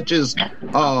market, such as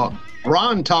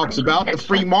Ron talks about, the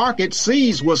free market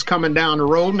sees what's coming down the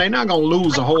road, and they're not going to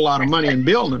lose a whole lot of money in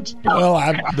buildings.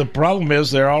 Well, the problem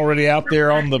is they're already out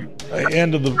there on the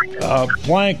end of the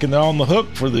plank, and they're on the hook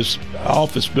for this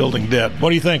office building debt. What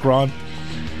do you think, Ron?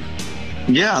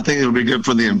 Yeah, I think it'll be good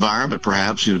for the environment,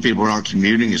 perhaps. People aren't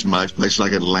commuting as much. Places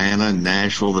like Atlanta and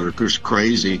Nashville that are just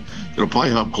crazy. It'll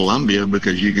probably help Columbia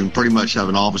because you can pretty much have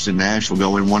an office in Nashville,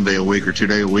 go in 1 day a week or 2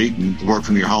 days a week and work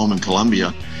from your home in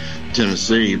Columbia,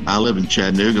 Tennessee. I live in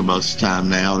Chattanooga most of the time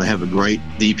now. They have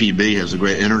EPB has a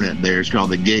great internet there. It's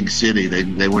called the Gig City.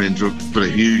 They went into put a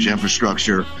huge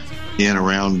infrastructure in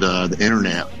around the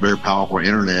internet, very powerful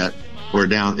internet. We're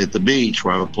down at the beach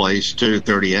where I have a place,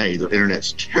 238. The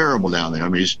internet's terrible down there. I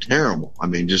mean, it's terrible. I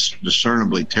mean, just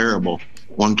discernibly terrible.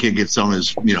 One kid gets on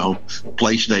his,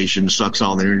 PlayStation, sucks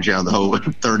all the energy out of the whole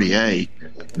 30A.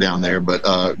 down there. But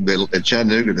at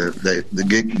Chattanooga,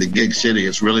 the gig city,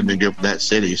 it's really been good for that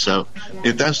city. So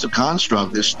if that's the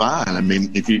construct, it's fine. I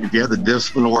mean, if you have the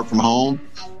discipline to work from home,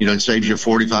 it saves you a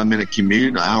 45-minute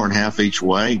commute, an hour and a half each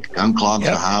way, unclogs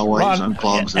the highways,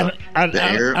 unclogs the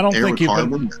air. I don't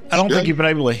think you've been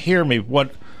able to hear me.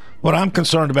 What I'm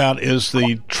concerned about is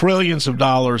the trillions of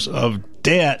dollars of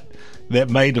debt that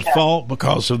may default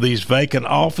because of these vacant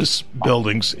office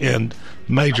buildings in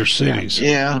major cities.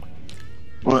 Yeah.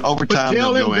 Well, over time,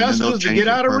 tell they'll go investors to get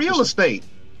out of real estate.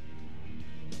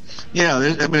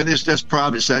 Yeah, I mean, it's just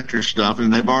private sector stuff,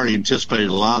 and they've already anticipated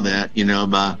a lot of that,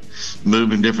 by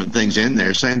moving different things in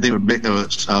there. Same thing with big,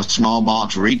 small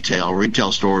box retail.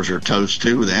 Retail stores are toast,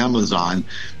 too, with Amazon.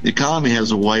 The economy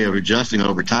has a way of adjusting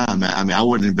over time. I mean, I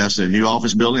wouldn't invest in a new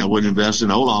office building. I wouldn't invest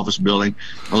in an old office building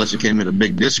unless it came at a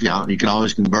big discount. You can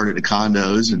always convert it to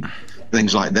condos and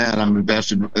things like that. I'm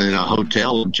invested in a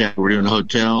hotel. We're doing a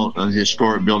hotel, a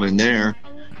historic building there.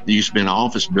 It used to be an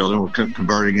office building. We're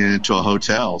converting it into a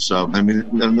hotel. So, I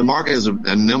mean, the market has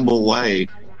a nimble way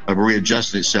of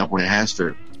readjusting itself when it has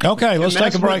to. Okay, let's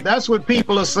take a break. That's what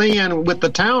people are seeing with the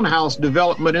townhouse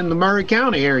development in the Murray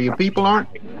County area. People aren't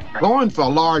going for a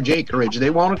large acreage. They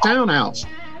want a townhouse.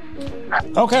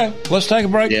 Okay, let's take a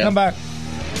break and come back.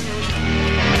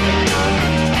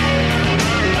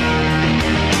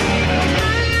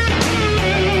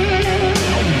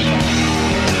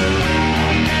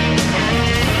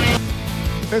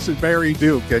 This is Barry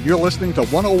Duke, and you're listening to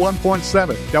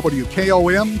 101.7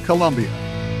 WKOM Columbia.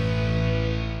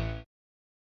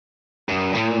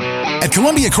 At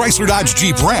Columbia Chrysler Dodge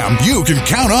Jeep Ram, you can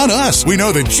count on us. We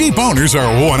know that Jeep owners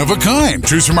are one of a kind.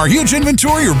 Choose from our huge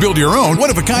inventory or build your own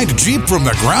one-of-a-kind Jeep from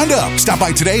the ground up. Stop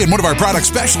by today and one of our product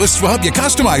specialists will help you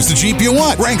customize the Jeep you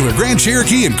want. Wrangler, Grand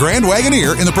Cherokee, and Grand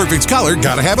Wagoneer in the perfect color.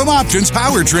 Gotta have them options,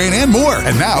 powertrain, and more.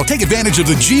 And now, take advantage of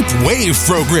the Jeep Wave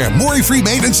program. Worry-free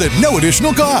maintenance at no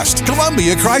additional cost.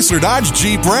 Columbia Chrysler Dodge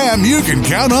Jeep Ram, you can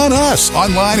count on us.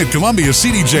 Online at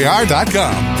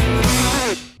ColumbiaCDJR.com.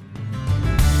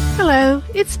 Hello,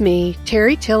 it's me,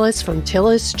 Terry Tillis from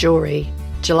Tillis Jewelry.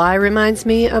 July reminds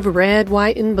me of red,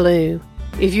 white, and blue.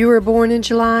 If you were born in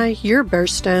July, your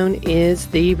birthstone is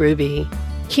the ruby,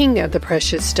 king of the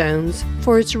precious stones,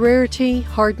 for its rarity,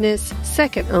 hardness,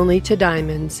 second only to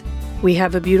diamonds. We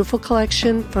have a beautiful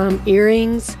collection from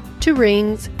earrings to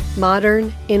rings,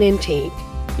 modern and antique.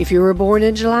 If you were born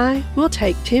in July, we'll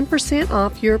take 10%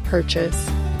 off your purchase.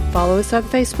 Follow us on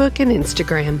Facebook and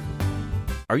Instagram.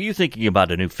 Are you thinking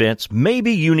about a new fence?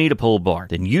 Maybe you need a pole barn.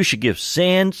 Then you should give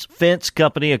Sands Fence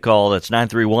Company a call. That's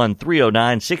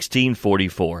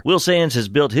 931-309-1644. Will Sands has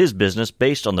built his business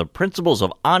based on the principles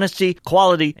of honesty,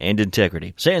 quality, and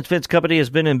integrity. Sands Fence Company has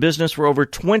been in business for over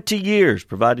 20 years,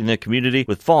 providing the community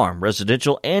with farm,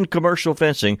 residential, and commercial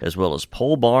fencing, as well as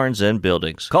pole barns and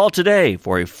buildings. Call today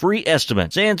for a free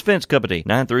estimate. Sands Fence Company,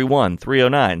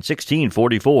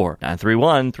 931-309-1644.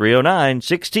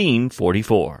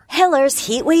 931-309-1644. Heller's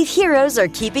Heatwave Heroes are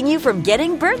keeping you from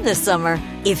getting burned this summer.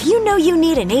 If you know you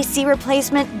need an AC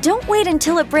replacement, don't wait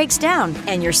until it breaks down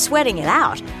and you're sweating it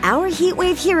out. Our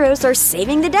Heatwave Heroes are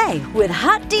saving the day with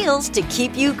hot deals to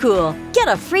keep you cool. Get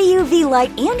a free UV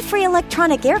light and free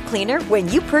electronic air cleaner when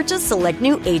you purchase select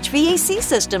new HVAC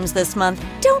systems this month.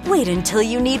 Don't wait until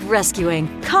you need rescuing.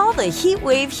 Call the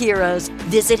Heatwave Heroes.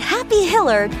 Visit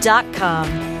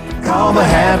happyhiller.com. Call the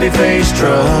Happy Face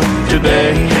Truck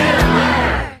today.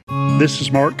 This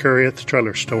is Mark Curry at the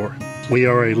Trailer Store. We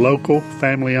are a local,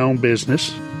 family-owned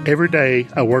business. Every day,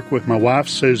 I work with my wife,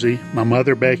 Susie, my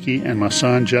mother, Becky, and my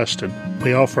son, Justin.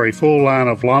 We offer a full line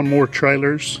of lawnmower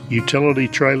trailers, utility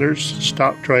trailers,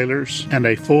 stock trailers, and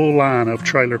a full line of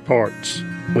trailer parts.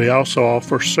 We also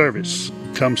offer service.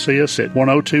 Come see us at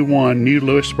 1021 New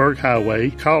Lewisburg Highway.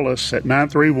 Call us at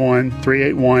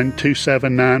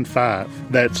 931-381-2795.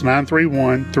 That's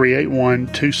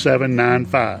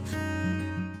 931-381-2795.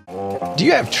 Do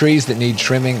you have trees that need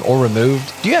trimming or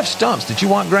removed? Do you have stumps that you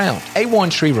want ground?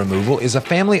 A1 Tree Removal is a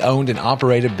family-owned and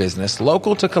operated business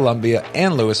local to Columbia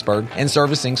and Lewisburg and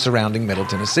servicing surrounding Middle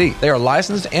Tennessee. They are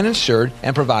licensed and insured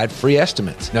and provide free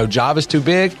estimates. No job is too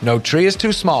big, no tree is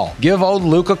too small. Give old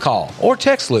Luke a call or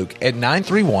text Luke at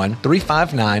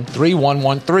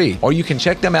 931-359-3113, or you can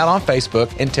check them out on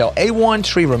Facebook and tell A1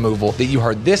 Tree Removal that you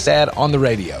heard this ad on the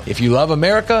radio. If you love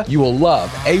America, you will love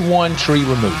A1 Tree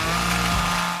Removal.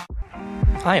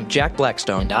 I am Jack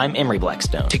Blackstone. And I'm Emery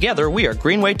Blackstone. Together, we are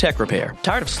Greenway Tech Repair.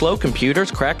 Tired of slow computers,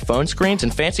 cracked phone screens,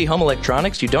 and fancy home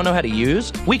electronics you don't know how to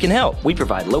use? We can help. We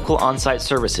provide local on-site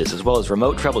services as well as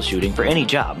remote troubleshooting for any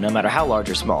job, no matter how large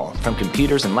or small, from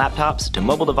computers and laptops to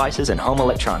mobile devices and home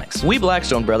electronics. We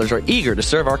Blackstone brothers are eager to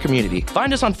serve our community.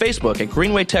 Find us on Facebook at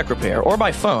Greenway Tech Repair or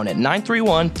by phone at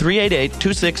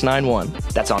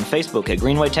 931-388-2691. That's on Facebook at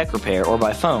Greenway Tech Repair or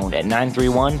by phone at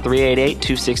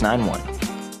 931-388-2691.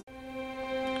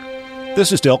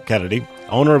 This is Delk Kennedy,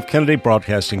 owner of Kennedy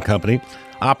Broadcasting Company,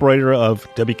 operator of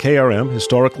WKRM,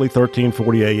 historically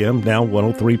 1340 AM, now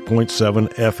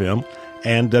 103.7 FM,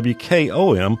 and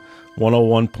WKOM,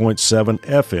 101.7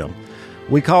 FM.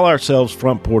 We call ourselves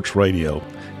Front Porch Radio,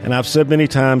 and I've said many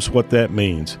times what that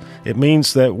means. It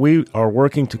means that we are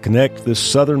working to connect this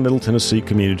southern Middle Tennessee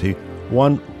community,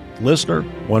 one listener,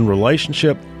 one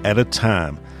relationship at a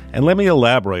time. And let me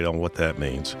elaborate on what that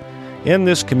means. In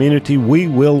this community, we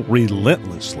will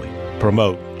relentlessly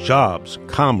promote jobs,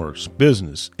 commerce,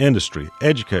 business, industry,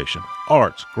 education,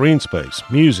 arts, green space,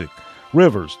 music,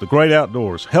 rivers, the great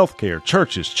outdoors, healthcare,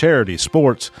 churches, charities,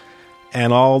 sports,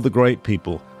 and all the great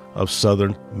people of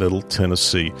southern Middle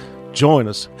Tennessee. Join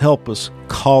us, help us,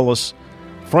 call us.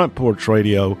 Front Porch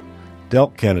Radio,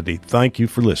 Delk Kennedy, thank you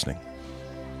for listening.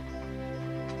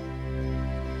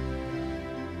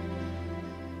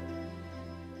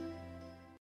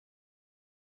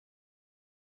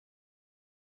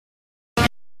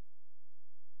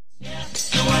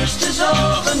 The worst is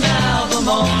over now, the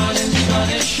morning sun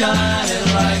is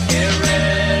shining like a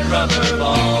red rubber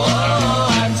ball. Oh,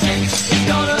 I think it's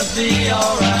gonna be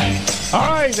alright. All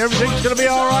right, everything's going to be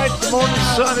all right. The morning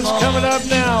sun is coming up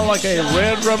now like a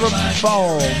red rubber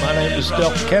ball. My name is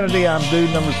Delk Kennedy. I'm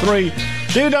dude number 3.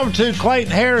 Dude number 2,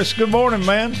 Clayton Harris. Good morning,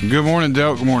 man. Good morning,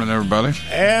 Delk. Good morning, everybody.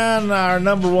 And our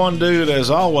number 1 dude, as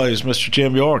always, Mr.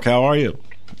 Jim York. How are you?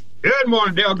 Good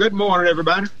morning, Dale. Good morning,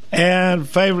 everybody. And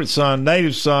favorite son,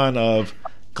 native son of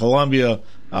Columbia,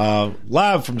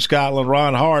 live from Scotland,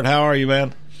 Ron Hart. How are you,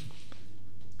 man?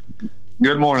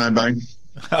 Good morning, everybody.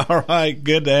 All right,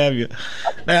 good to have you.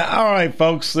 Now, all right,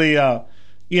 folks. Joe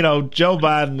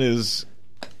Biden is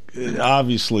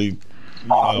obviously,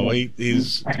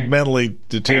 he's mentally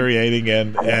deteriorating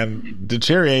and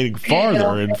deteriorating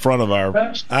farther in front of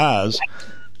our eyes.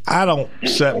 I don't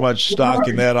set much stock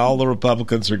in that. All the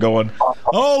Republicans are going,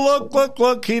 oh,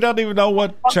 look, he doesn't even know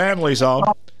what channel he's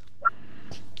on.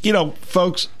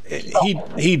 Folks,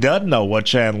 he doesn't know what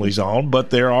channel he's on, but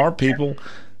there are people.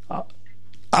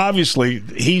 Obviously,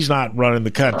 he's not running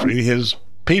the country. His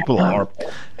people are,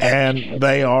 and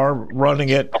they are running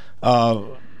it, as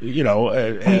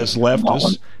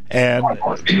leftists, and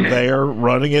they are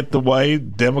running it the way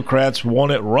Democrats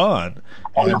want it run.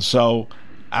 And so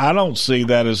I don't see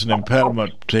that as an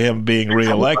impediment to him being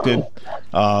reelected,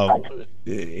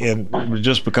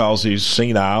 just because he's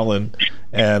senile and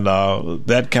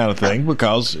that kind of thing,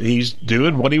 because he's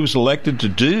doing what he was elected to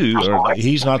do. Or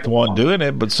he's not the one doing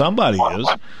it, but somebody is.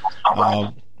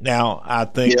 Now, I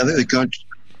think. Yeah, I think the country.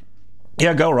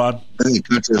 Yeah, go, Ron. I think the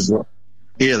country has.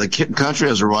 Yeah, the country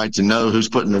has a right to know who's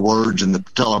putting the words in the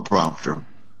teleprompter.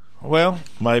 Well,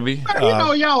 maybe.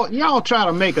 Y'all try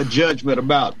to make a judgment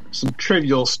about some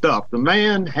trivial stuff. The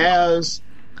man has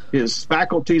his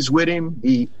faculties with him.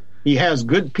 He has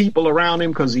good people around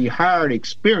him because he hired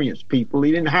experienced people.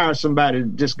 He didn't hire somebody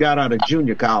that just got out of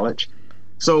junior college.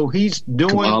 So he's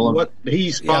doing what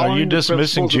he's following. Are you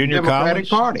dismissing junior Democratic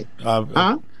college? Party.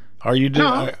 Huh? Are you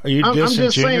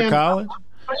dissing junior college?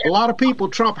 A lot of people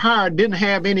Trump hired didn't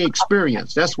have any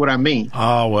experience. That's what I mean.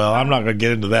 Oh, well, I'm not going to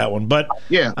get into that one. But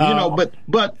yeah, but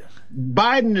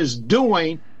Biden is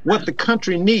doing what the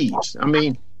country needs. I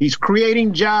mean, he's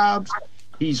creating jobs.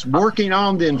 He's working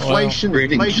on the inflation. The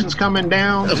inflation's coming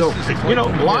down. So,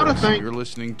 a lot of things. You're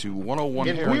listening to 101.7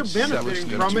 and we're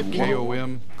benefiting from it.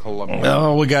 KOM Columbia.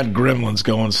 Oh, we got gremlins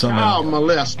going somehow. Oh,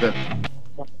 molester.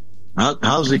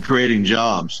 How's he creating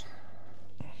jobs?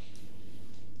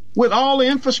 With all the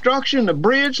infrastructure and the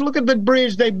bridge, look at the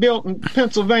bridge they built in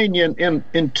Pennsylvania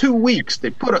in 2 weeks. They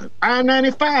put an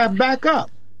I-95 back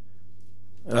up.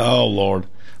 Oh, Lord.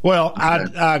 Well,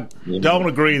 I don't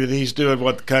agree that he's doing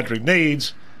what the country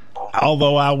needs,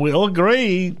 although I will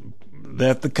agree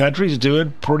that the country's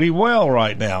doing pretty well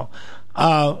right now.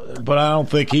 But I don't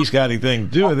think he's got anything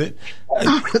to do with it.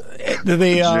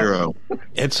 Zero.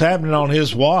 It's happening on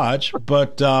his watch,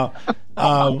 but the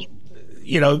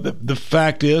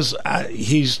fact is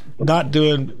he's not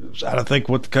doing, I don't think,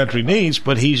 what the country needs,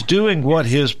 but he's doing what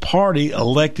his party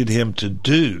elected him to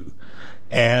do.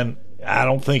 And I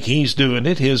don't think he's doing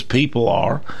it. His people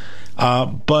are.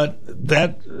 But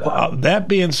that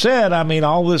being said, I mean,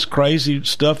 all this crazy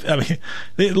stuff. I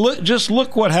mean,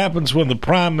 look what happens when the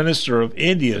Prime Minister of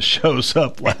India shows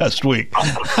up last week.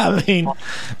 I mean,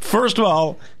 first of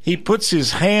all, he puts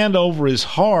his hand over his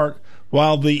heart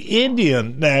while the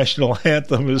Indian national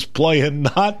anthem is playing,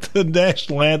 not the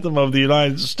national anthem of the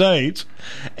United States.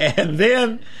 And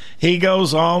then he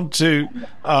goes on to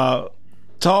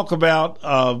talk about,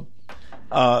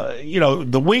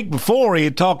 the week before he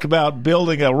had talked about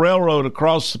building a railroad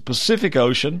across the Pacific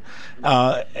Ocean.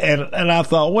 And I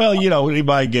thought, well,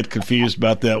 anybody get confused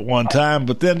about that one time.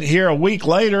 But then here a week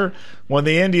later, when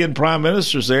the Indian Prime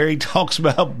Minister's there, he talks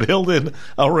about building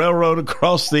a railroad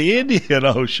across the Indian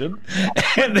Ocean.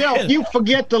 And you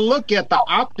forget to look at the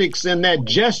optics in that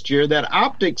gesture. That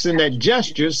optics in that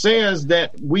gesture says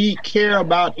that we care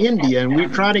about India and we're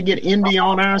trying to get India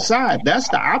on our side. That's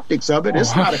the optics of it.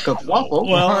 It's not a kerfuffle.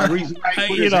 Well,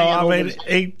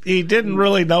 he didn't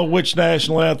really know which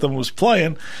national anthem was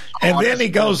playing. And then he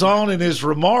goes on in his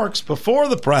remarks before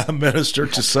the Prime Minister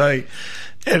to say,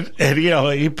 and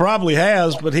he probably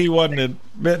has, but he wasn't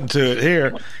admitting to it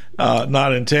here,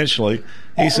 not intentionally.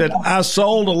 He said, I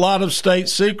sold a lot of state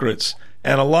secrets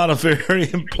and a lot of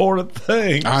very important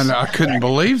things. I couldn't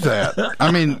believe that. I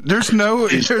mean, there's no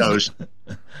reason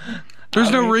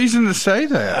to say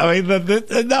that.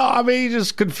 I mean, he's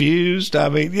just confused. I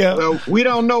mean, yeah. Well, we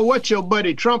don't know what your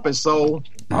buddy Trump has sold.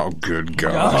 Oh, good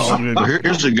God.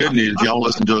 Here's the good news. Y'all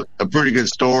listen to a pretty good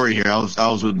story here. I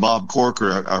was with Bob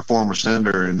Corker, our former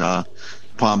senator in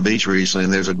Palm Beach recently,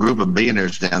 and there's a group of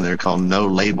billionaires down there called No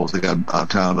Labels. They got a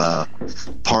kind of a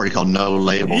party called No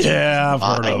Labels. Yeah, I've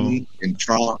heard of them.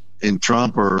 And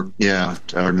Trump are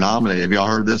nominated. Have y'all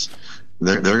heard this?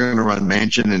 They're going to run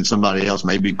Manchin and somebody else,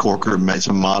 maybe Corker,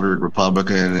 some moderate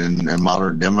Republican and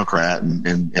moderate Democrat,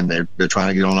 and they're trying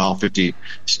to get on all 50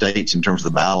 states in terms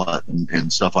of the ballot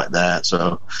and stuff like that.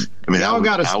 So, I mean, y'all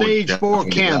got a stage 4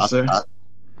 cancer.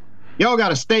 Y'all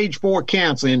got a stage 4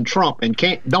 cancer in Trump and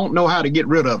don't know how to get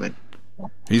rid of it.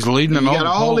 He's leading in all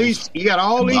the polls. You got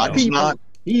all these people.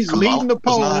 He's leading the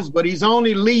polls, but he's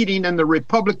only leading in the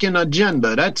Republican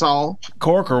agenda. That's all.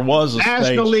 Corker was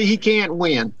nationally, he can't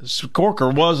win. Corker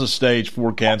was a stage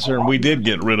 4 cancer, and we did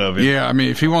get rid of him. Yeah, I mean,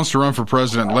 if he wants to run for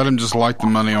president, let him just light the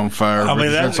money on fire. I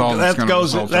mean, that's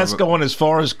going as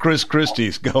far as Chris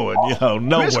Christie's going.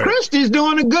 Nowhere. Chris Christie's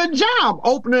doing a good job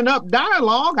opening up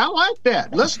dialogue. I like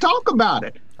that. Let's talk about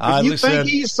it. If you think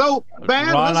he's so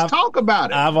bad, Ron, let's talk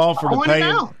about it. I've offered to pay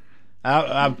him.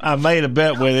 I made a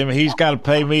bet with him. He's got to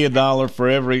pay me $1 for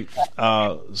every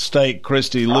state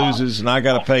Christie loses, and I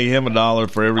got to pay him $1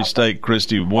 for every state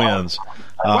Christie wins.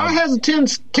 Why hasn't Tim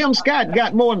Scott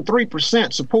got more than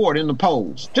 3% support in the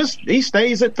polls? He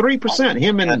stays at 3%.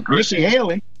 Him and Nikki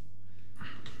Haley.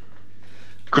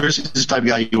 Chris is the type of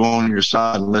guy you want on your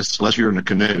side unless you're in a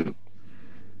canoe.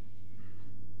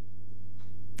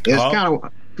 It's kind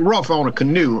of rough on a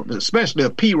canoe, especially a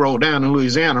P-roll down in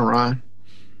Louisiana, Ron.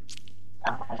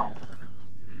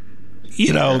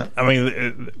 I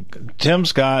mean, Tim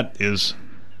Scott is,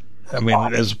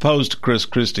 as opposed to Chris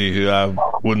Christie, who I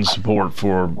wouldn't support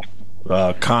for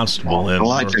constable. I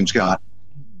like Tim Scott.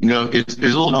 It's a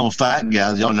little known fact,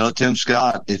 guys. Y'all know Tim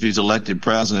Scott, if he's elected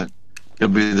president, he'll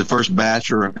be the first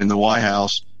bachelor in the White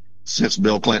House since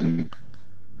Bill Clinton.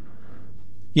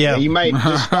 Yeah. He might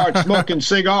just start smoking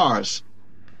cigars.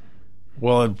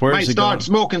 Well, where's he start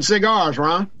smoking cigars,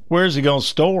 Ron? Where's he going to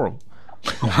store them?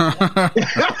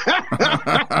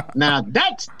 Now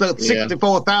that's the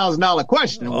 $64,000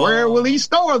 question. Where will he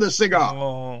store the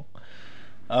cigar?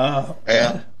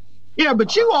 Yeah,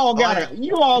 but you all got a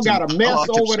mess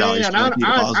over there, and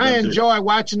I enjoy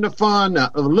watching the fun,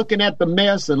 looking at the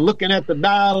mess and looking at the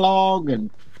dialogue and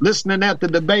listening at the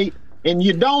debate. And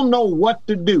you don't know what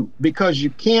to do because you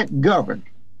can't govern.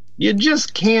 You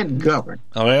just can't govern.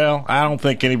 Well, I don't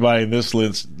think anybody in this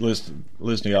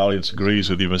listening audience agrees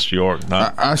with you, Mr. York.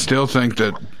 I still think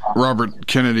that Robert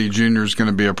Kennedy Jr. is going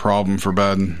to be a problem for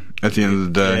Biden at the end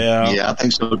of the day. Yeah, I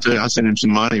think so, too. I sent him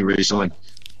some money recently.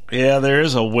 Yeah, there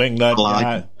is a wingnut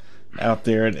guy out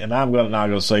there, and I'm not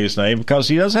going to say his name because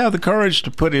he does have the courage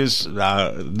to put his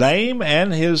name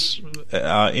and his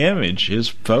image, his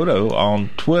photo on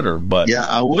Twitter. But yeah,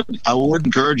 I would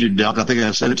encourage you, Delk. I think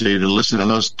I said it to you to listen to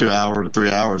those 2 hours to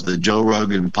 3 hours, the Joe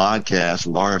Rogan podcast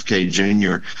with RFK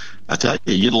Jr. I tell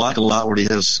you, you'd like a lot what he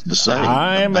has to say.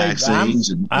 I am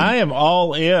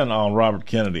all in on Robert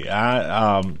Kennedy.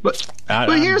 But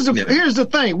here's the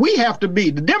thing: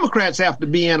 the Democrats have to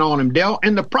be in on him, Del.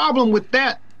 And the problem with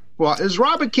that is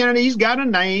Robert Kennedy. He's got a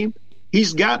name.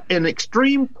 He's got an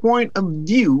extreme point of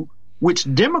view,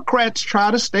 which Democrats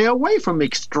try to stay away from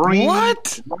extreme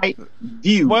right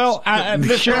views. Well, anything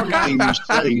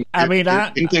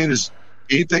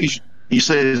you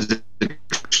say is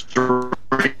extreme.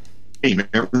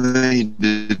 Everything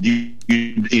that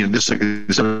you know,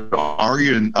 just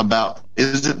arguing about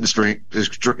is it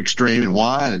extreme and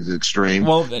why is it extreme?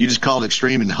 Well, you just call it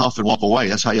extreme and huff and walk away.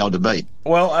 That's how y'all debate.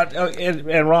 Well,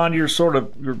 and Ron, you're sort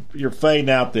of you're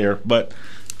fading out there, but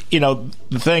you know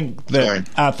the thing that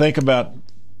I think about.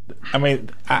 I mean,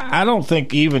 I don't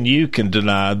think even you can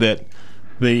deny that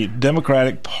the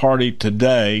Democratic Party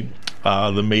today,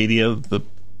 the media, the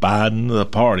Biden, the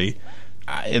party,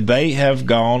 they have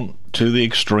gone to the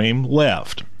extreme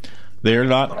left. They're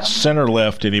not center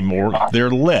left anymore. They're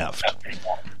left.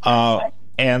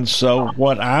 And so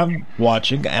what I'm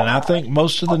watching, and I think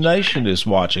most of the nation is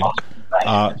watching,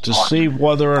 to see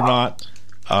whether or not,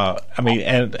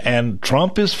 and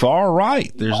Trump is far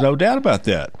right. There's no doubt about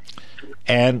that.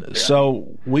 And so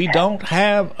we don't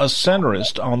have a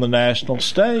centrist on the national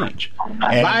stage.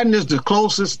 And Biden is the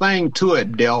closest thing to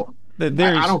it, Del. I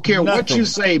don't care what you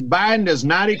say. Biden is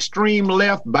not extreme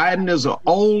left. Biden is an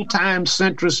old-time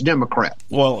centrist Democrat.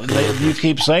 Well, you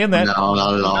keep saying that.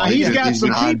 No. He's got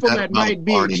some people that might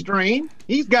be extreme.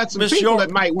 He's got some people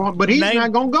that might want, but he's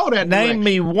not going to go that direction. Name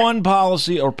me one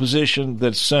policy or position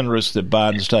that's centrist that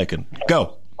Biden's taken.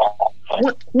 Go.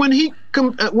 When he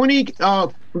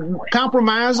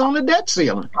compromised on the debt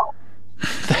ceiling.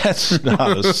 That's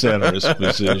not a centrist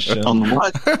position. On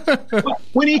what?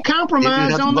 When he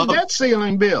compromised on the debt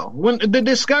ceiling bill, when the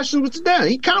discussion was done,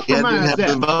 he compromised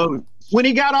that. When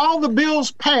he got all the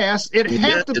bills passed, it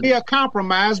had to be a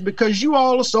compromise because you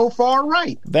all are so far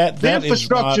right. That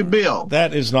infrastructure bill.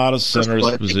 That is not a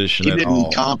centrist position at all. He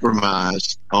didn't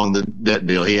compromise on the debt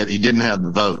bill. He didn't have the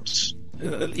votes.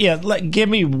 Give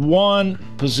me one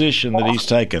position that he's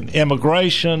taken.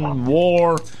 Immigration,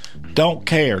 war, don't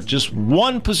care. Just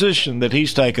one position that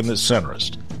he's taken that's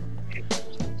centrist.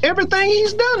 Everything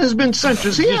he's done has been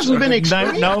centrist. He hasn't been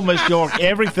extreme. No, Miss York,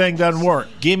 everything doesn't work.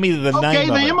 Give me the name of it. Okay,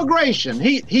 the immigration.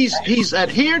 He's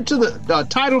adhered to the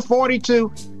Title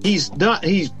 42. He's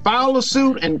filed a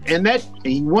suit and that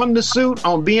he won the suit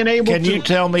on being able to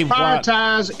tell me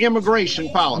prioritize immigration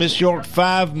policy. Miss York,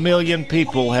 5 million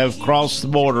people have crossed the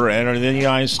border and are in the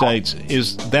United States.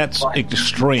 That's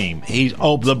extreme.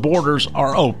 The borders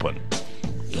are open.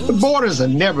 The borders have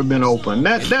never been open.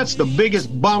 That's the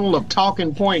biggest bundle of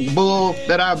talking point bull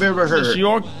that I've ever heard.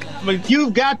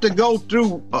 You've got to go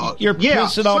through. You're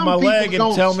pissing on my leg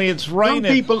and tell me it's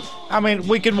raining.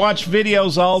 We can watch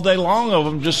videos all day long of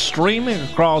them just streaming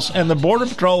across, and the Border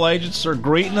Patrol agents are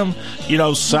greeting them,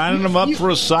 signing them up for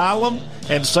asylum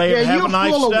and saying, "Have a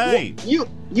nice day."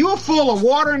 You're full of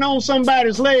watering on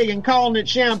somebody's leg and calling it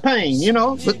champagne,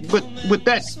 but with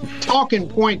that talking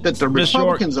point that the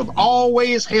Republicans have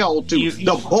always held to,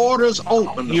 the borders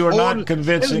open. You are not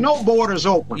convincing. There's no borders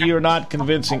open. You're not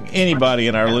convincing anybody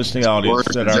in our listening audience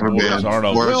that our borders aren't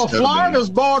open. Well, Florida's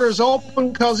borders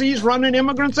open because he's running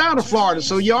immigrants out of Florida,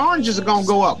 so your oranges are going to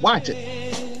go up. Watch it.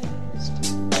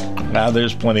 Now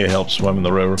there's plenty of help swimming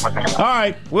the river. All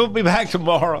right, we'll be back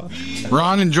tomorrow.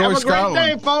 Ron, enjoy Scotland. Have a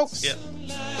great day, folks.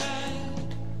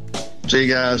 See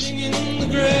you guys.